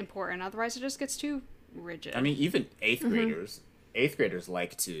important. Otherwise, it just gets too rigid. I mean, even 8th graders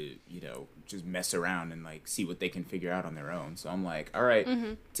like to, you know, just mess around and, like, see what they can figure out on their own. So I'm like, all right,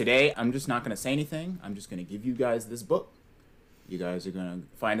 today I'm just not going to say anything. I'm just going to give you guys this book. You guys are going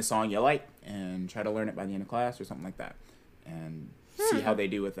to find a song you like and try to learn it by the end of class or something like that. And see how they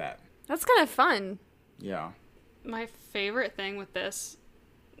do with that. That's kind of fun. Yeah. My favorite thing with this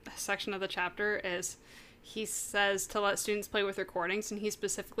section of the chapter is he says to let students play with recordings, and he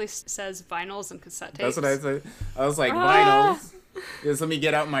specifically says vinyls and cassette tapes. That's what I said. I was like, vinyls? Yes, let me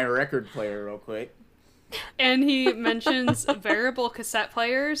get out my record player real quick. And he mentions variable cassette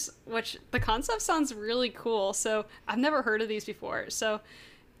players, which the concept sounds really cool. So I've never heard of these before. So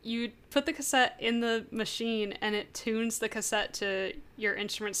you put the cassette in the machine and it tunes the cassette to your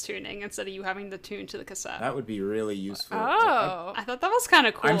instrument's tuning instead of you having to tune to the cassette. That would be really useful. Oh. I thought that was kind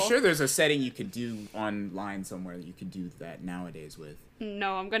of cool. I'm sure there's a setting you could do online somewhere that you could do that nowadays with.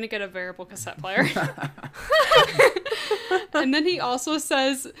 No, I'm going to get a variable cassette player. And then he also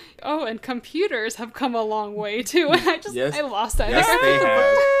says, oh, and computers have come a long way too. And I lost that. Yes, they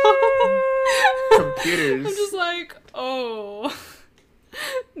have. Computers. I'm just like, oh,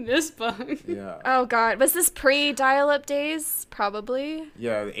 this book. Yeah. Oh, God. Was this pre-dial-up days? Probably.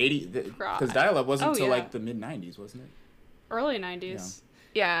 Yeah, the 80s. Because dial-up wasn't until like the mid-90s, wasn't it? Early 90s.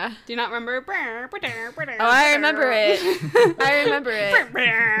 Yeah. Do you not remember? Oh, I remember it. I remember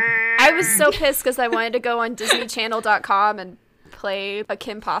it. I was so pissed because I wanted to go on DisneyChannel.com and play a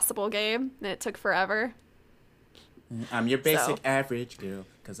Kim Possible game, and it took forever. I'm your basic average girl,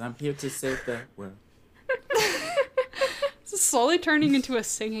 because I'm here to save the world. This is slowly turning into a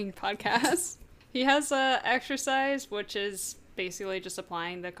singing podcast. He has a exercise, which is basically just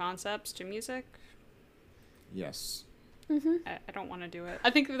applying the concepts to music. Yes. I don't want to do it.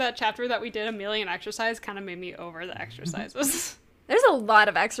 I think that chapter that we did, a million exercise, kind of made me over the exercises. There's a lot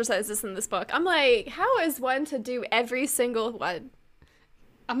of exercises in this book. I'm like, how is one to do every single one?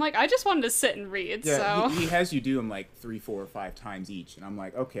 I'm like, I just wanted to sit and read, Yeah, so. he has you do them like 3, 4, or 5 times each. And I'm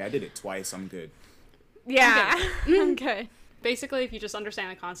like, okay, I did it twice. I'm good. Yeah. Okay. Basically, if you just understand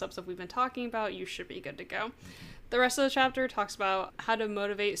the concepts that we've been talking about, you should be good to go. The rest of the chapter talks about how to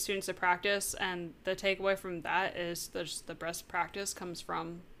motivate students to practice, and the takeaway from that is the best practice comes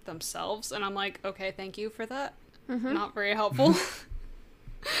from themselves. And I'm like, okay, thank you for that. Not very helpful.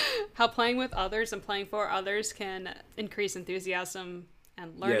 How playing with others and playing for others can increase enthusiasm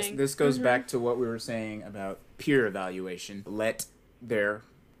and learning. Yes, this goes back to what we were saying about peer evaluation. Let their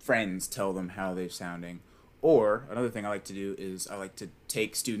friends tell them how they're sounding. Or another thing I like to do is I like to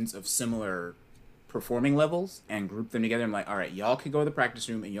take students of similar performing levels and group them together. I'm like, all right, y'all could go to the practice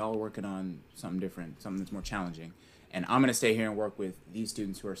room and y'all are working on something different, something that's more challenging. And I'm going to stay here and work with these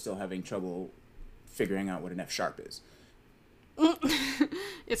students who are still having trouble figuring out what an F sharp is.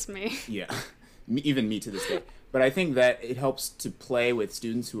 It's me. Yeah, even me to this day. But I think that it helps to play with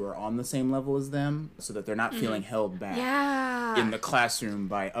students who are on the same level as them so that they're not feeling held back in the classroom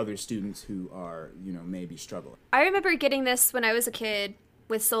by other students who are, maybe struggling. I remember getting this when I was a kid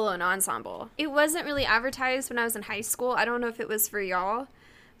with solo and ensemble. It wasn't really advertised when I was in high school. I don't know if it was for y'all,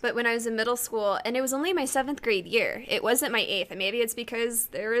 but when I was in middle school, and it was only my 7th grade year. It wasn't my 8th, and maybe it's because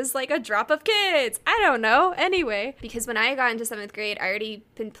there was like a drop of kids. I don't know. Anyway, because when I got into 7th grade, I already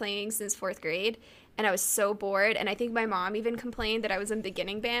been playing since 4th grade, and I was so bored, and I think my mom even complained that I was in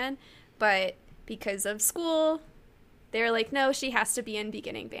beginning band, but because of school, they were like, no, she has to be in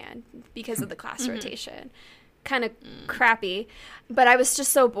beginning band because of the class rotation. Kind of crappy, but I was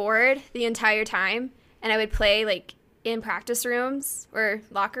just so bored the entire time, and I would play like in practice rooms or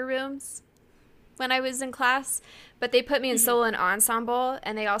locker rooms when I was in class, but they put me in solo and ensemble,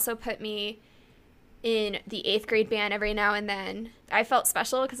 and they also put me in the 8th grade band every now and then. I felt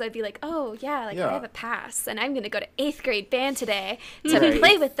special because I'd be like, oh yeah, I have a pass, and I'm gonna go to 8th grade band today to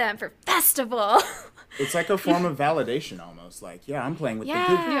play with them for festival. It's like a form of validation almost. Like, yeah, I'm playing with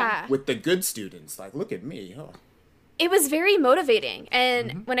the good students. Like, look at me. Oh. It was very motivating.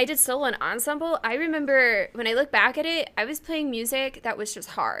 And when I did solo and ensemble, I remember when I look back at it, I was playing music that was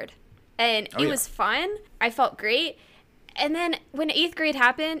just hard. And it was fun. I felt great. And then when 8th grade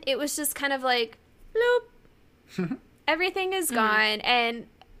happened, it was just kind of like, bloop. Everything is gone. And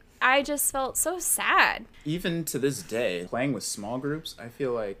I just felt so sad. Even to this day, playing with small groups, I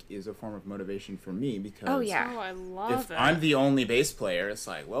feel like is a form of motivation for me because Oh, I love if I'm the only bass player, it's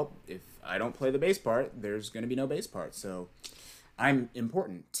like, well, if I don't play the bass part, there's going to be no bass part. So I'm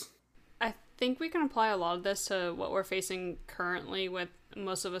important. I think we can apply a lot of this to what we're facing currently with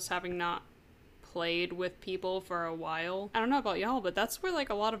most of us having not played with people for a while. I don't know about y'all, but that's where like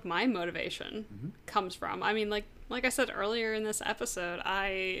a lot of my motivation comes from. I mean, like I said earlier in this episode,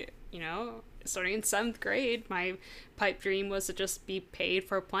 starting in 7th grade, my pipe dream was to just be paid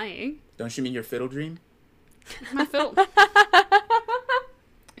for playing. Don't you mean your fiddle dream? My fiddle.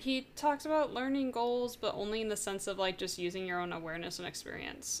 He talks about learning goals, but only in the sense of like just using your own awareness and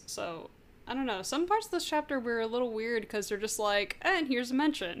experience. So I don't know. Some parts of this chapter were a little weird because they're just like, and here's a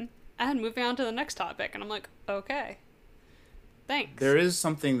mention, and moving on to the next topic, and I'm like, okay, thanks. There is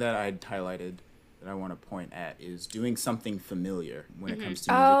something that I'd highlighted that I want to point at is doing something familiar when it comes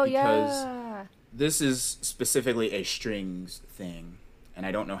to music because this is specifically a strings thing, and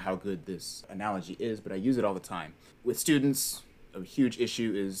I don't know how good this analogy is, but I use it all the time. With students, a huge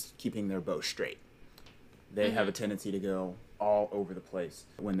issue is keeping their bow straight. They have a tendency to go all over the place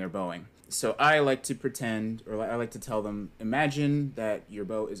when they're bowing. So I like to pretend, or I like to tell them, imagine that your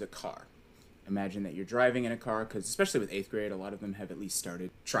bow is a car. Imagine that you're driving in a car, because especially with 8th grade, a lot of them have at least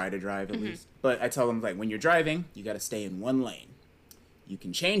try to drive at least. But I tell them, like, when you're driving, you got to stay in one lane. You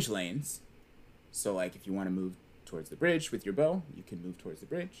can change lanes. So, like, if you want to move towards the bridge with your bow, you can move towards the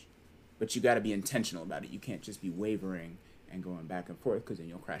bridge. But you got to be intentional about it. You can't just be wavering and going back and forth, because then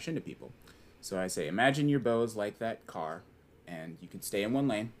you'll crash into people. So I say, imagine your bow is like that car, and you can stay in one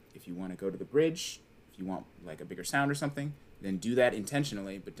lane. If you want to go to the bridge, if you want, like, a bigger sound or something, then do that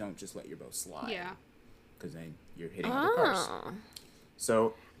intentionally, but don't just let your bow slide. Yeah. Because then you're hitting other cars.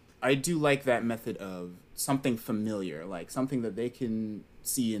 So I do like that method of something familiar, like something that they can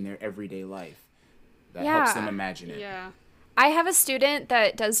see in their everyday life that helps them imagine it. Yeah. I have a student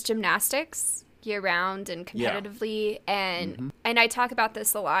that does gymnastics year-round and competitively, and I talk about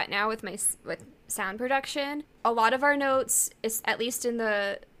this a lot now with sound production. A lot of our notes, is at least in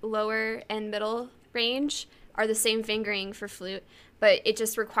the lower and middle range, are the same fingering for flute, but it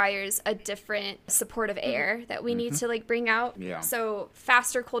just requires a different supportive air that we need to like bring out. Yeah. So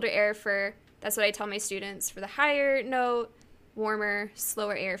faster, colder air that's what I tell my students for the higher note, warmer,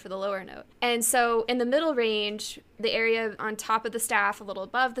 slower air for the lower note. And so in the middle range, the area on top of the staff, a little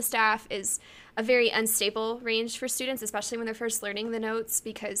above the staff, is a very unstable range for students, especially when they're first learning the notes,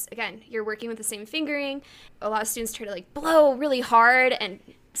 because again, you're working with the same fingering. A lot of students try to like blow really hard and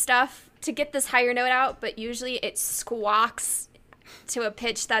stuff to get this higher note out, but usually it squawks to a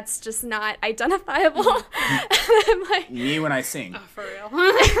pitch that's just not identifiable. I'm like, Me when I sing. Oh, for real.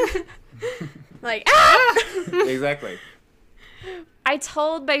 like, ah! Exactly. I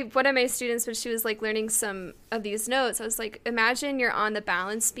told one of my students when she was like learning some of these notes, I was like, imagine you're on the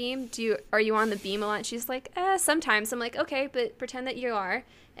balance beam. Are you on the beam a lot? And she's like, sometimes. I'm like, okay, but pretend that you are,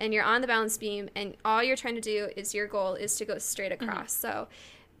 and you're on the balance beam, and all you're trying to do is your goal is to go straight across. So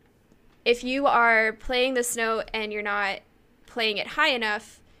if you are playing this note and you're not playing it high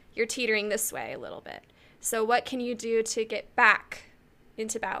enough, you're teetering this way a little bit. So what can you do to get back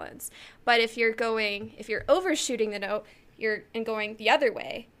into balance? But if you're overshooting the note, and going the other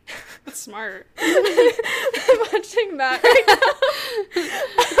way. That's smart. I'm watching Matt right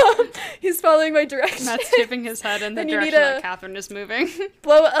now. He's following my direction. Matt's tipping his head in the direction that Catherine is moving.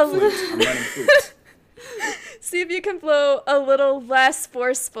 Blow a Flute. I'm running flute. See if you can blow a little less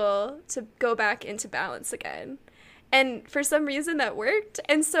forceful to go back into balance again. And for some reason that worked.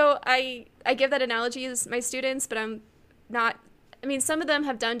 And so I give that analogy to my students, but I'm not. I mean, some of them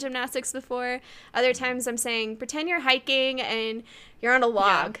have done gymnastics before. Other times I'm saying, pretend you're hiking and you're on a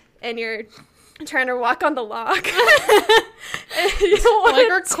log and you're trying to walk on the log. And you don't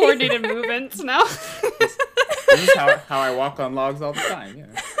like our coordinated movements now. This is how I walk on logs all the time.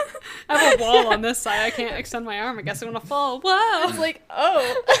 Yeah. I have a wall on this side. I can't extend my arm. I guess I'm going to fall. Whoa. It's like,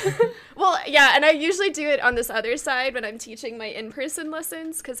 oh. Well, yeah, and I usually do it on this other side when I'm teaching my in-person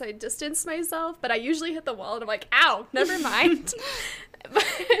lessons because I distance myself, but I usually hit the wall and I'm like, ow, never mind. But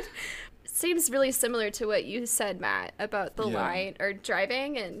it seems really similar to what you said, Matt, about the line or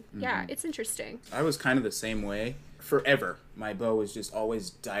driving, and yeah, it's interesting. I was kind of the same way. Forever, my bow was just always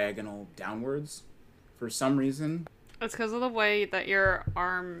diagonal downwards for some reason. It's because of the way that your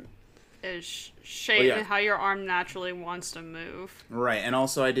arm is shaped and how your arm naturally wants to move. Right, and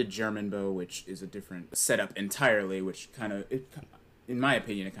also I did German bow, which is a different setup entirely, which in my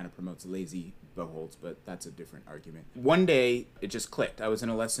opinion, it kind of promotes lazy bow holds, but that's a different argument. One day, it just clicked. I was in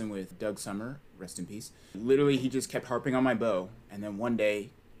a lesson with Doug Summer, rest in peace. Literally, he just kept harping on my bow, and then one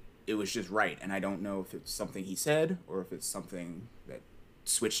day, it was just right, and I don't know if it's something he said, or if it's something that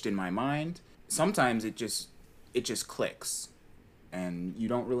switched in my mind. Sometimes it just clicks. And you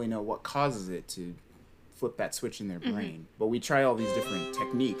don't really know what causes it to flip that switch in their brain. But we try all these different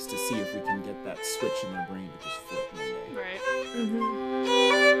techniques to see if we can get that switch in their brain to just flip one day. Right.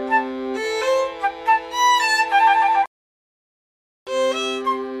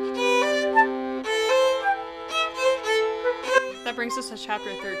 That brings us to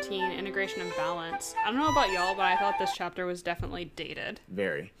chapter 13, Integration and Balance. I don't know about y'all, but I thought this chapter was definitely dated.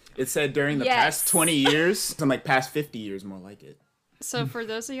 Very. It said during the past 20 years, and like past 50 years, more like it. So for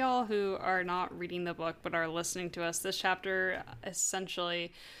those of y'all who are not reading the book but are listening to us, this chapter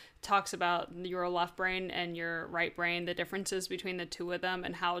essentially talks about your left brain and your right brain, the differences between the two of them,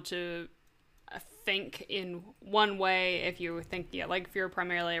 and how to think in one way if you think, like if you're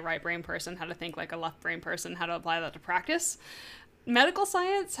primarily a right brain person, how to think like a left brain person, how to apply that to practice. Medical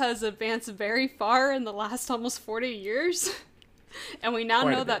science has advanced very far in the last almost 40 years, and we now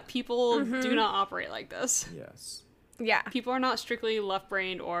know that people do not operate like this. Yes. Yeah. People are not strictly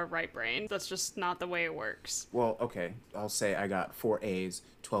left-brained or right-brained. That's just not the way it works. Well, okay. I'll say I got 4 A's,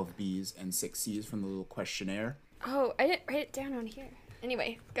 12 B's, and 6 C's from the little questionnaire. Oh, I didn't write it down on here.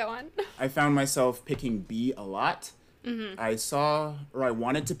 Anyway, go on. I found myself picking B a lot. I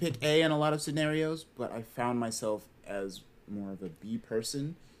wanted to pick A in a lot of scenarios, but I found myself as more of a B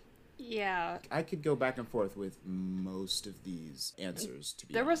person. Yeah. I could go back and forth with most of these answers, to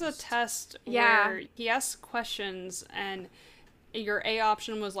be There honest. was a test where he asked questions, and your A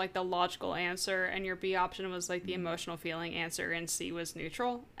option was like the logical answer, and your B option was like the emotional feeling answer, and C was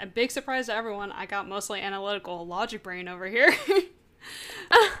neutral. A big surprise to everyone, I got mostly analytical logic brain over here.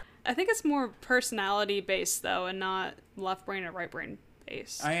 I think it's more personality based, though, and not left brain or right brain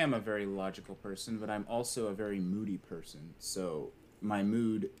based. I am a very logical person, but I'm also a very moody person, so my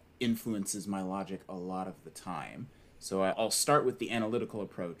mood influences my logic a lot of the time. So I'll start with the analytical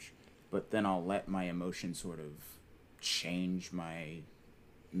approach, but then I'll let my emotion sort of change my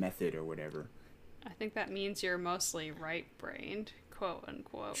method or whatever. I think that means you're mostly right-brained, quote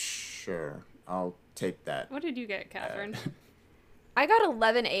unquote. Sure, I'll take that. What did you get, Catherine? I got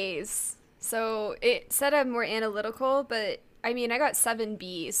 11 A's. So it said I'm more analytical, but I mean, I got 7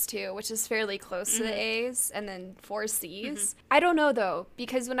 Bs too, which is fairly close to the A's, and then 4 C's. I don't know though,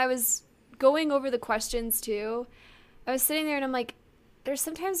 because when I was going over the questions too, I was sitting there and I'm like, there's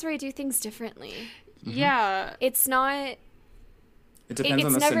sometimes where I do things differently. Yeah. It's not. It depends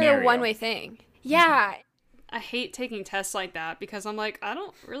on It's the never scenario. a one-way thing. Yeah. I hate taking tests like that because I'm like, I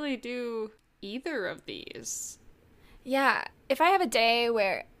don't really do either of these. Yeah. If I have a day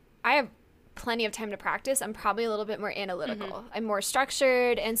where I have plenty of time to practice, I'm probably a little bit more analytical. I'm more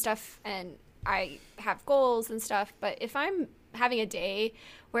structured and stuff, and I have goals and stuff. But if I'm having a day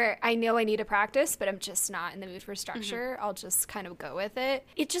where I know I need to practice, but I'm just not in the mood for structure, I'll just kind of go with it.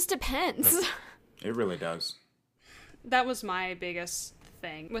 It just depends. It really does. That was my biggest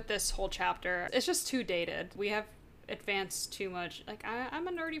thing with this whole chapter. It's just too dated. We have advanced too much. Like, I'm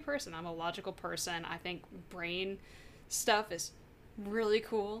a nerdy person. I'm a logical person. I think brain stuff is really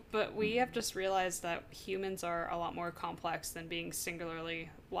cool, but we have just realized that humans are a lot more complex than being singularly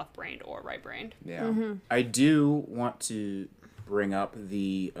left-brained or right-brained. Yeah. I do want to bring up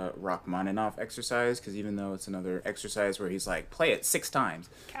the Rachmaninoff exercise, because even though it's another exercise where he's like, play it 6 times.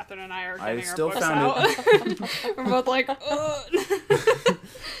 Catherine and I are I getting our still books found out. We're both like, ugh.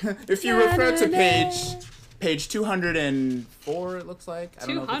 If you refer to page 204, it looks like. I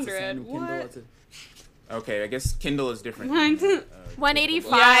don't know if it's the same in 200? Kindle. What? It's Okay, I guess Kindle is different. Mine- than,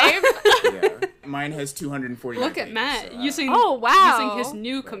 185. yeah. Mine has 249 Look at pages, Matt so, using Oh, wow. using his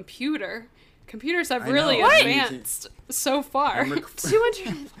new computer. Computers have I know, really I'm advanced so far. I'm,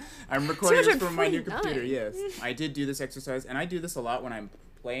 200. I'm recording this from my new 249. computer, yes. I did do this exercise, and I do this a lot when I'm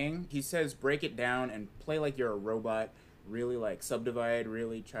playing. He says break it down and play like you're a robot, really like subdivide,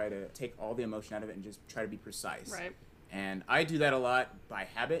 really try to take all the emotion out of it and just try to be precise. Right. And I do that a lot by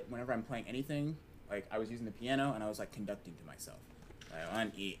habit whenever I'm playing anything. Like, I was using the piano, and I was like conducting to myself. Like,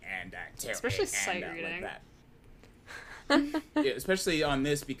 1 E and 2 Especially E sight and reading. like that. Yeah, especially on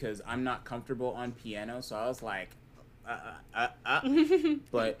this because I'm not comfortable on piano, so I was like,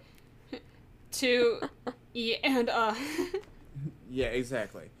 but 2 E and yeah,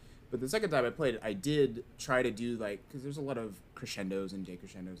 exactly. But the second time I played it, I did try to do like, because there's a lot of crescendos and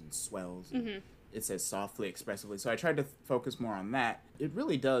decrescendos and swells. And it says softly, expressively. So I tried to focus more on that. It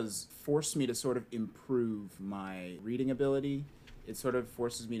really does force me to sort of improve my reading ability. It sort of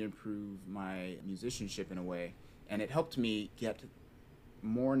forces me to improve my musicianship in a way. And it helped me get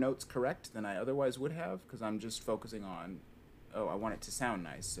more notes correct than I otherwise would have, because I'm just focusing on, oh, I want it to sound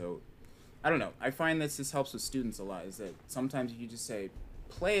nice. So I don't know. I find that this helps with students a lot, is that sometimes if you just say,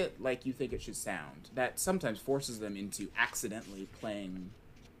 play it like you think it should sound, that sometimes forces them into accidentally playing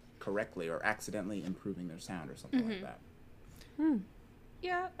correctly or accidentally improving their sound or something like that.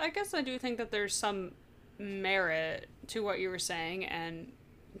 Yeah, I guess I do think that there's some merit to what you were saying, and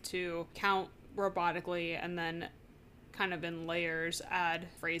to count robotically and then kind of in layers add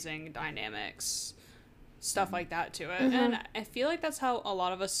phrasing, dynamics, stuff like that to it. And I feel like that's how a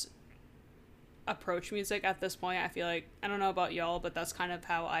lot of us approach music at this point. I feel like, I don't know about y'all, but that's kind of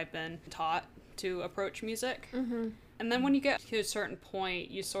how I've been taught to approach music. And then when you get to a certain point,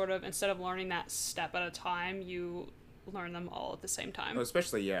 you sort of, instead of learning that step at a time, you learn them all at the same time. Well,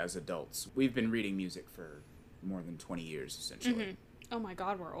 especially, yeah, as adults. We've been reading music for more than 20 years, essentially. Oh my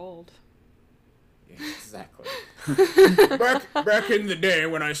god, we're old. Yeah, exactly. back in the day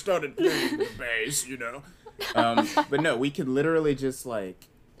when I started playing the bass, you know. But no, we can literally just, like,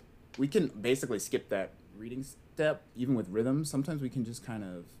 we can basically skip that reading step, even with rhythm. Sometimes we can just kind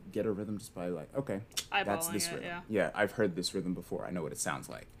of get a rhythm just by, like, okay, that's Eyeballing this it, rhythm. yeah. Yeah, I've heard this rhythm before. I know what it sounds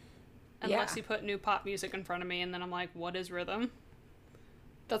like. Unless Yeah. you put new pop music in front of me, and then I'm like, what is rhythm?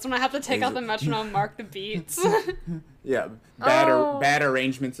 That's when I have to take Is out the it- metronome, mark the beats. Yeah, Oh. bad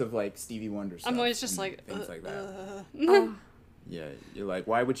arrangements of, like, Stevie Wonder stuff. I'm always just and like, things like that. Oh. Yeah, you're like,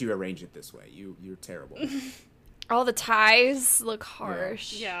 why would you arrange it this way? You're terrible. All the ties look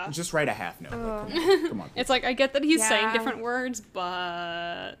harsh. Yeah. Just write a half note. Oh. Like, come on. It's like, I get that he's saying Yeah. different words,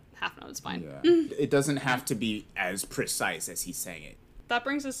 but half note's fine. Yeah. It doesn't have to be as precise as he's saying it. That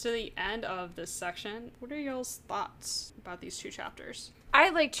brings us to the end of this section. What are y'all's thoughts about these 2 chapters? I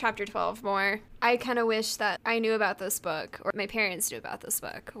like chapter 12 more. I kind of wish that I knew about this book, or my parents knew about this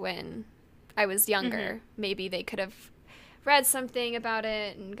book when I was younger. Maybe they could have read something about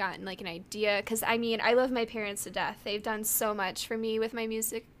it and gotten like an idea. Because, I mean, I love my parents to death. They've done so much for me with my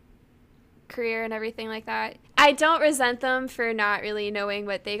music career and everything like that. I don't resent them for not really knowing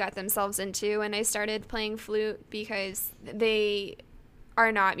what they got themselves into when I started playing flute, because they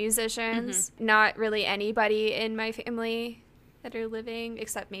are not musicians. Not really anybody in my family that are living,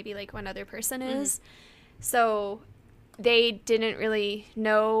 except maybe like one other person is. So they didn't really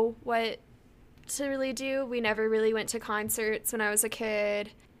know what to really do. We never really went to concerts when I was a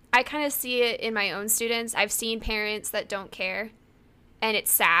kid. I kind of see it in my own students. I've seen parents that don't care, and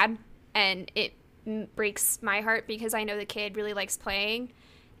it's sad, and it breaks my heart because I know the kid really likes playing,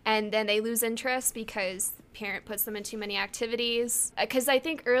 and then they lose interest because the parent puts them in too many activities. Because I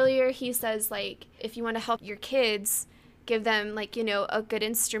think earlier he says, like, if you want to help your kids, give them, like, you know, a good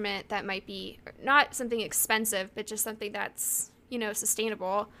instrument that might be not something expensive, but just something that's, you know,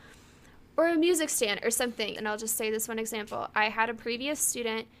 sustainable, or a music stand or something. And I'll just say this one example. I had a previous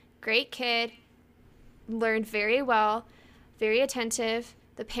student, great kid, learned very well, very attentive.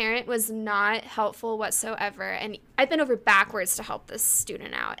 The parent was not helpful whatsoever, and I've been over backwards to help this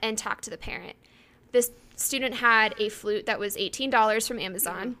student out and talk to the parent. This student had a flute that was $18 from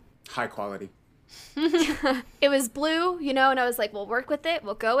Amazon. High quality. It was blue, you know, and I was like, we'll work with it.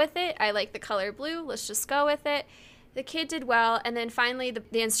 We'll go with it. I like the color blue. Let's just go with it. The kid did well, and then finally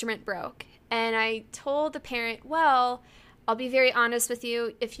the instrument broke. And I told the parent, well, I'll be very honest with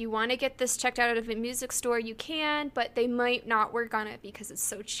you. If you want to get this checked out of a music store, you can, but they might not work on it because it's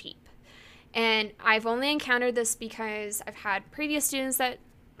so cheap. And I've only encountered this because I've had previous students that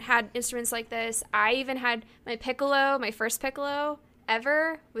had instruments like this. I even had my piccolo, my first piccolo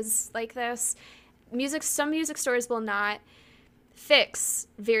ever was like this. Some music stores will not fix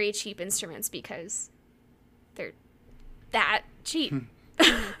very cheap instruments because they're that cheap.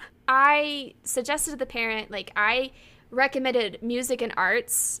 I suggested to the parent, like, I recommended music and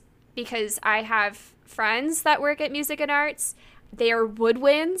arts because I have friends that work at music and arts. They are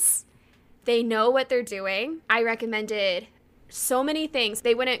woodwinds. They know what they're doing. I recommended so many things.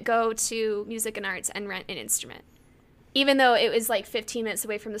 They wouldn't go to music and arts and rent an instrument, even though it was like 15 minutes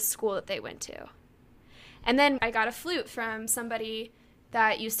away from the school that they went to. And then I got a flute from somebody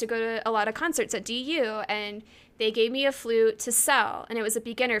that used to go to a lot of concerts at DU, and they gave me a flute to sell, and it was a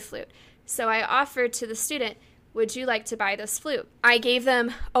beginner flute. So I offered to the student, would you like to buy this flute? I gave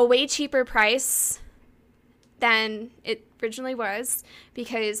them a way cheaper price than it originally was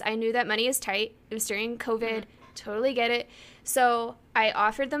because I knew that money is tight. It was during COVID. Totally get it. So I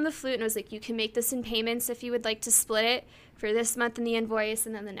offered them the flute and was like, you can make this in payments if you would like to split it for this month in the invoice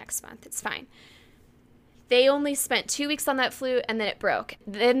and then the next month. It's fine. They only spent 2 weeks on that flute and then it broke.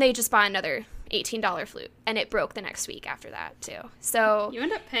 Then they just bought another $18 flute and it broke the next week after that too. So you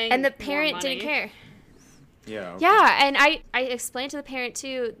end up paying and the more parent money. didn't care. Yeah. Okay. Yeah, and I explained to the parent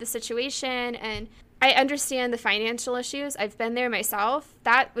too the situation, and I understand the financial issues. I've been there myself.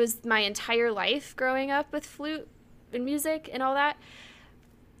 That was my entire life growing up with flute and music and all that.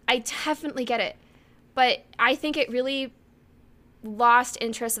 I definitely get it. But I think it really lost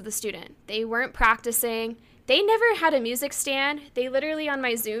interest of the student. They weren't practicing. They never had a music stand. They literally, on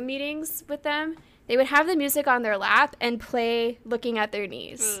my Zoom meetings with them, they would have the music on their lap and play looking at their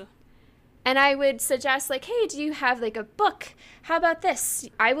knees. Ugh. And I would suggest, like, hey, do you have, like, a book? How about this?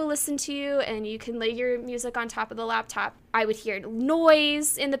 I will listen to you, and you can lay your music on top of the laptop. I would hear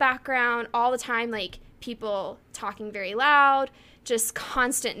noise in the background all the time, like people talking very loud, just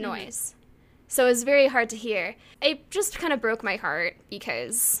constant noise. So it was very hard to hear. It just kind of broke my heart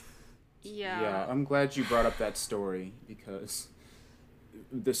because... Yeah, I'm glad you brought up that story because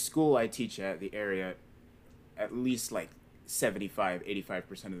the school I teach at, the area, at least, like,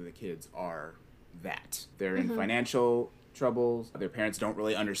 85% of the kids are that. They're in financial troubles. Their parents don't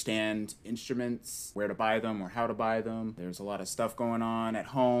really understand instruments, where to buy them or how to buy them. There's a lot of stuff going on at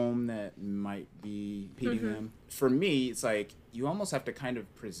home that might be impeding them. For me, it's like you almost have to kind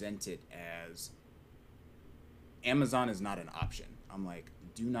of present it as Amazon is not an option. I'm like,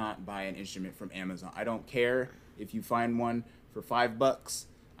 do not buy an instrument from Amazon. I don't care if you find one for $5.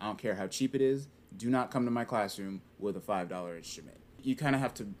 I don't care how cheap it is. Do not come to my classroom with a $5 instrument. You kind of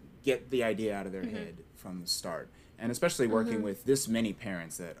have to get the idea out of their head from the start. And especially working with this many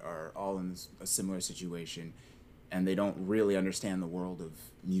parents that are all in a similar situation and they don't really understand the world of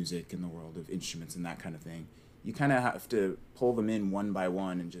music and the world of instruments and that kind of thing. You kind of have to pull them in one by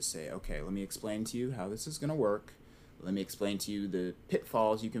one and just say, okay, let me explain to you how this is going to work. Let me explain to you the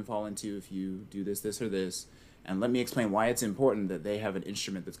pitfalls you can fall into if you do this, this, or this. And let me explain why it's important that they have an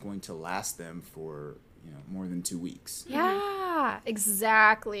instrument that's going to last them for, more than 2 weeks. Yeah,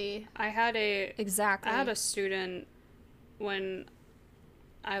 exactly. I had a Exactly. student when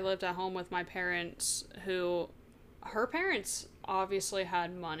I lived at home with my parents who, her parents obviously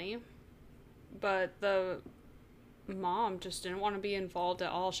had money, but the mom just didn't want to be involved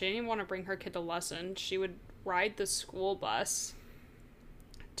at all. She didn't even want to bring her kid to lessons. She would ride the school bus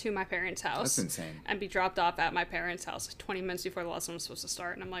to my parents' house. That's insane. And be dropped off at my parents' house 20 minutes before the lesson was supposed to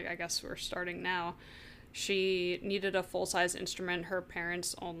start. And I'm like, I guess we're starting now. She needed a full-size instrument. Her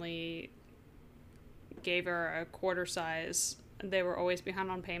parents only gave her a quarter size. They were always behind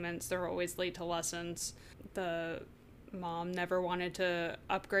on payments. They were always late to lessons. The mom never wanted to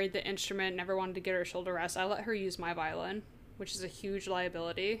upgrade the instrument, never wanted to get her shoulder rest. I let her use my violin, which is a huge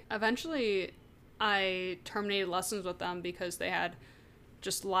liability. Eventually, I terminated lessons with them because they had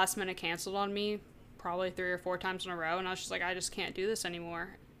just last minute canceled on me probably 3 or 4 times in a row, and I was just like, I just can't do this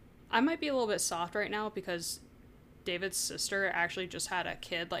anymore. I might be a little bit soft right now because David's sister actually just had a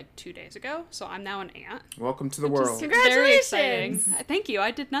kid like 2 days ago, so I'm now an aunt. Welcome to the world. Congratulations! Very exciting. Thank you.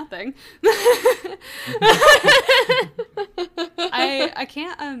 I did nothing. I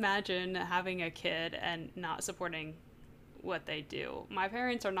can't imagine having a kid and not supporting what they do. My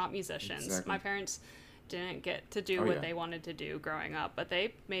parents are not musicians. Exactly. My parents didn't get to do what they wanted to do growing up, but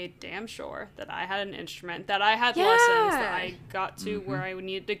they made damn sure that I had an instrument, that I had lessons, that I got to where I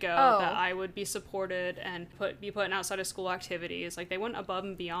needed to go, that I would be supported and be put in outside of school activities. Like, they went above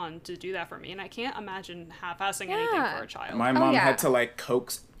and beyond to do that for me, and I can't imagine half-assing anything for a child. My mom had to, like,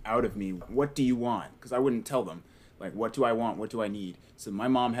 coax out of me, what do you want? Because I wouldn't tell them, like, what do I want? What do I need? So my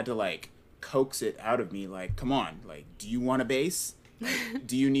mom had to, like, coax it out of me, like, come on, like, do you want a bass? Like,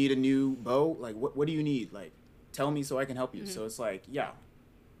 do you need a new bow? Like, what do you need? Like, tell me so I can help you. So it's like, yeah.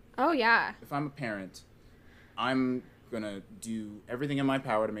 Oh, yeah. If I'm a parent, I'm going to do everything in my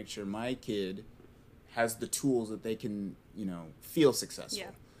power to make sure my kid has the tools that they can, you know, feel successful.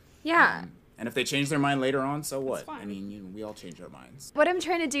 Yeah. Yeah. And if they change their mind later on, so what? fine. I mean, you know, we all change our minds. What I'm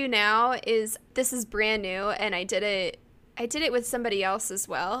trying to do now is, this is brand new, and I did it with somebody else as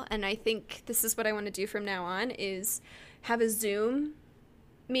well, and I think this is what I want to do from now on, is have a Zoom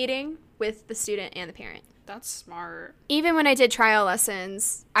meeting with the student and the parent. That's smart. Even when I did trial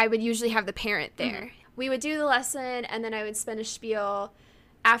lessons, I would usually have the parent there. We would do the lesson, and then I would spend a spiel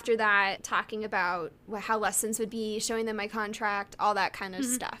after that talking about how lessons would be, showing them my contract, all that kind of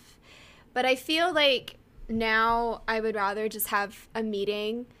stuff. But I feel like now I would rather just have a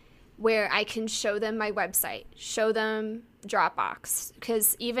meeting where I can show them my website, show them Dropbox,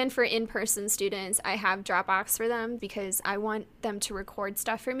 because even for in-person students, I have Dropbox for them because I want them to record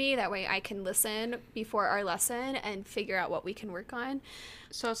stuff for me. That way I can listen before our lesson and figure out what we can work on.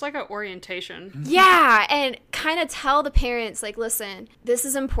 So it's like an orientation. Yeah, and kind of tell the parents, like, listen, this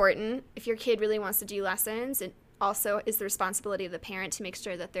is important. If your kid really wants to do lessons, it also is the responsibility of the parent to make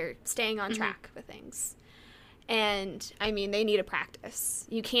sure that they're staying on track with things. And, I mean, they need to practice.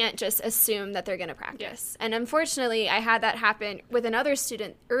 You can't just assume that they're going to practice. And unfortunately, I had that happen with another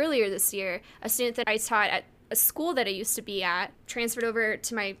student earlier this year, a student that I taught at a school that I used to be at, transferred over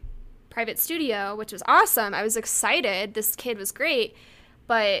to my private studio, which was awesome. I was excited. This kid was great.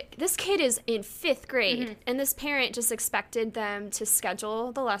 But this kid is in 5th grade, and this parent just expected them to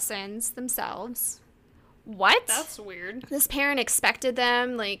schedule the lessons themselves. What? That's weird. This parent expected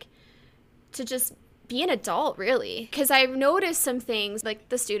them, like, to just be an adult, really. Because I've noticed some things, like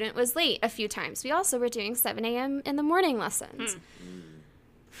the student was late a few times. We also were doing 7 a.m. in the morning lessons.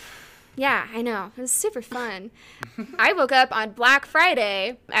 Yeah, I know. It was super fun. I woke up on Black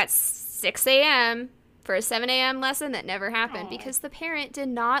Friday at 6 a.m. for a 7 a.m. lesson that never happened because the parent did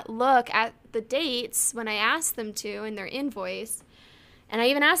not look at the dates when I asked them to in their invoice. And I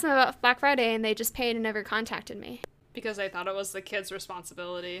even asked them about Black Friday, and they just paid and never contacted me. Because I thought it was the kid's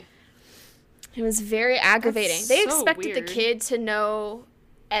responsibility. It was very aggravating. That's They so expected weird. the kid to know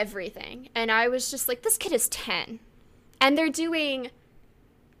everything. And I was just like, this kid is 10. And they're doing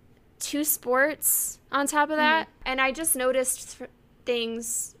 2 sports on top of that. And I just noticed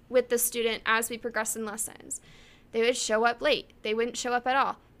things with the student as we progressed in lessons. They would show up late. They wouldn't show up at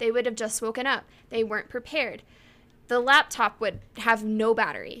all. They would have just woken up. They weren't prepared. The laptop would have no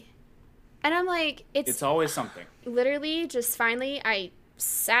battery. And I'm like, It's always something. literally just finally I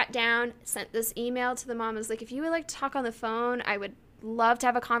sat down, sent this email to the mom. I was like, if you would like to talk on the phone, I would love to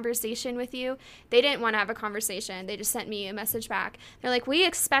have a conversation with you. They didn't want to have a conversation. They just sent me a message back. They're like, we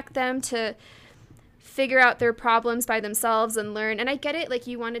expect them to figure out their problems by themselves and learn. And I get it, like,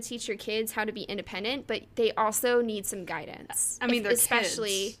 you want to teach your kids how to be independent, but they also need some guidance. I mean, they're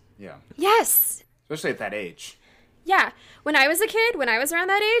especially kids. Yeah. Yes. Especially at that age. Yeah. When I was a kid, when I was around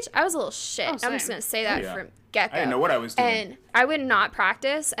that age, I was a little shit. Oh, I'm same. just going to say that Yeah. from get-go. I didn't know what I was doing. And I would not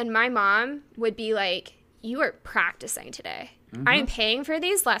practice, and my mom would be like, you are practicing today. I am paying for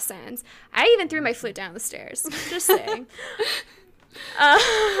these lessons. I even threw my flute down the stairs. Just saying.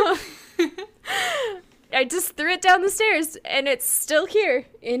 I just threw it down the stairs, and it's still here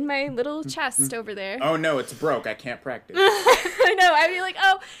in my little chest over there. Oh no, it's broke. I can't practice. I know. I'd be like,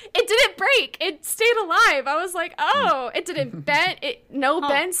 oh, it didn't break. It stayed alive. I was like, oh, it didn't bend. No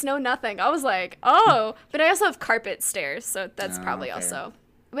bends, no nothing. I was like, oh. But I also have carpet stairs, so that's Oh, probably fair. also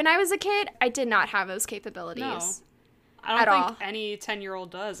When I was a kid, I did not have those capabilities. No. I At don't think all. any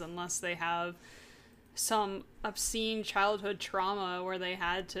 10-year-old does unless they have some obscene childhood trauma where they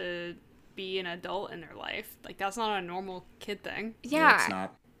had to be an adult in their life. Like, that's not a normal kid thing. Yeah. It's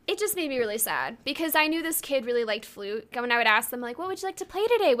not. It just made me really sad because I knew this kid really liked flute. When I would ask them, like, what would you like to play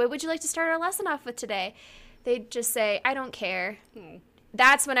today? What would you like to start our lesson off with today? They'd just say, I don't care.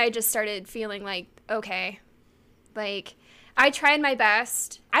 That's when I just started feeling like, okay. Like, I tried my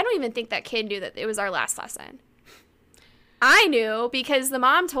best. I don't even think that kid knew that it was our last lesson. I knew because the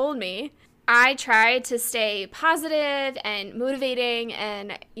mom told me. I tried to stay positive and motivating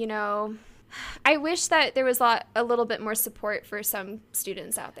and, you know, I wish that there was a little bit more support for some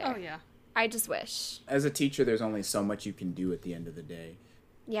students out there. Oh, yeah. I just wish. As a teacher, there's only so much you can do at the end of the day.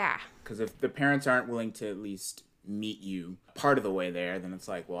 Yeah. Because if the parents aren't willing to at least meet you part of the way there, then it's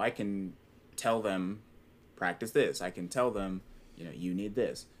like, well, I can tell them, practice this. I can tell them, you know, you need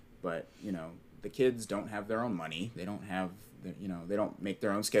this. But, you know, the kids don't have their own money. They don't have, you know, they don't make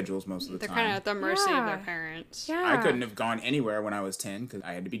their own schedules most of the They're time. kind of at the mercy of Yeah. their parents. Yeah. I couldn't have gone anywhere when I was 10 because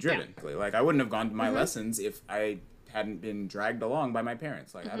I had to be driven. Like, I wouldn't have gone to my lessons if I hadn't been dragged along by my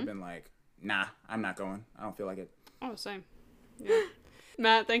parents. Like, I'd have been like, nah, I'm not going. I don't feel like it. Oh, same. Yeah.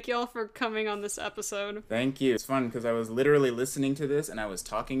 Matt, thank you all for coming on this episode. Thank you. It's fun because I was literally listening to this and I was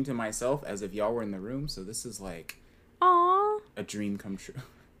talking to myself as if y'all were in the room. So this is like Aw. a dream come true.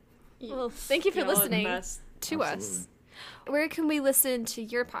 Well, thank you for Y'all are the listening best. to us. Absolutely. Where can we listen to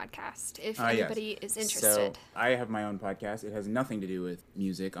your podcast if Yes. anybody is interested? So I have my own podcast. It has nothing to do with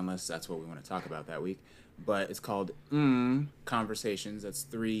music unless that's what we want to talk about that week. But it's called Conversations. That's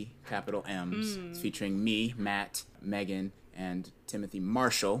 3 capital M's. It's featuring me, Matt, Megan, and Timothy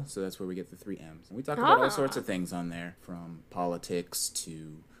Marshall. So that's where we get the 3 M's. And we talk about all sorts of things on there, from politics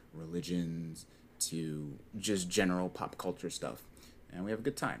to religions to just general pop culture stuff. And we have a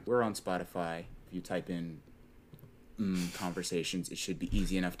good time. We're on Spotify. If you type in Conversations, it should be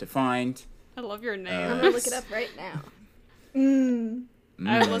easy enough to find. I love your name. I'm going to look it up right now.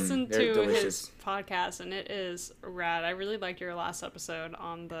 I listened they're to delicious. his podcast, and it is rad. I really liked your last episode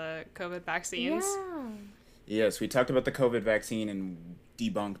on the COVID vaccines. Yeah. Yes, we talked about the COVID vaccine and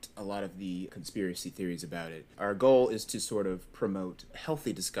debunked a lot of the conspiracy theories about it. Our goal is to sort of promote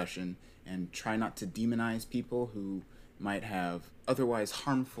healthy discussion and try not to demonize people who might have otherwise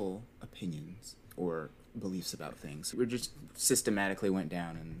harmful opinions or beliefs about things. We just systematically went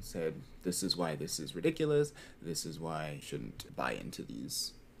down and said, this is why this is ridiculous, this is why you shouldn't buy into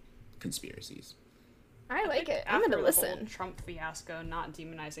these conspiracies. I like it. I'm After going to the whole listen. Trump fiasco, not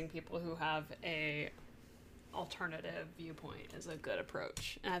demonizing people who have a alternative viewpoint is a good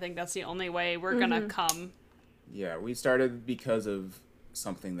approach. And I think that's the only way we're gonna come. Yeah, we started because of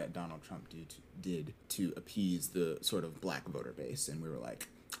something that Donald Trump did to appease the sort of black voter base, and we were like,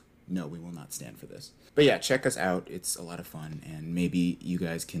 no, we will not stand for this. But yeah, check us out. It's a lot of fun, and maybe you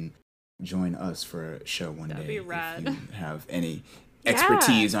guys can join us for a show one That'd day. be rad. If you have any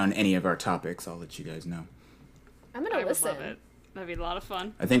expertise on any of our topics, I'll let you guys know. I'm going I to would listen. love it. That'd be a lot of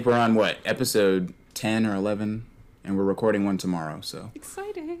fun. I think we're on, episode 10 or 11, and we're recording one tomorrow, so.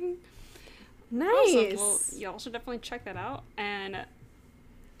 Exciting. Nice. Awesome. Well, y'all should definitely check that out. And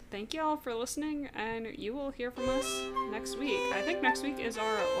thank y'all for listening, and you will hear from us next week. I think next week is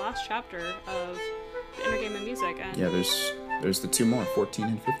our last chapter of the Inner Game of Music, and Yeah, there's the 2 more, 14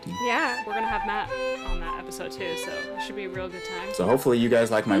 and 15. Yeah. we're gonna have Matt on that episode too, so it should be a real good time. So hopefully you guys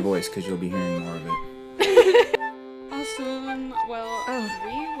like my voice, because you'll be hearing more of it. Awesome. Well,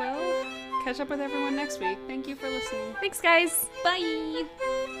 we will catch up with everyone next week. Thank you for listening. Thanks, guys. Bye.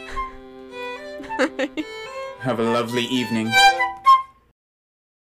 Have a lovely evening.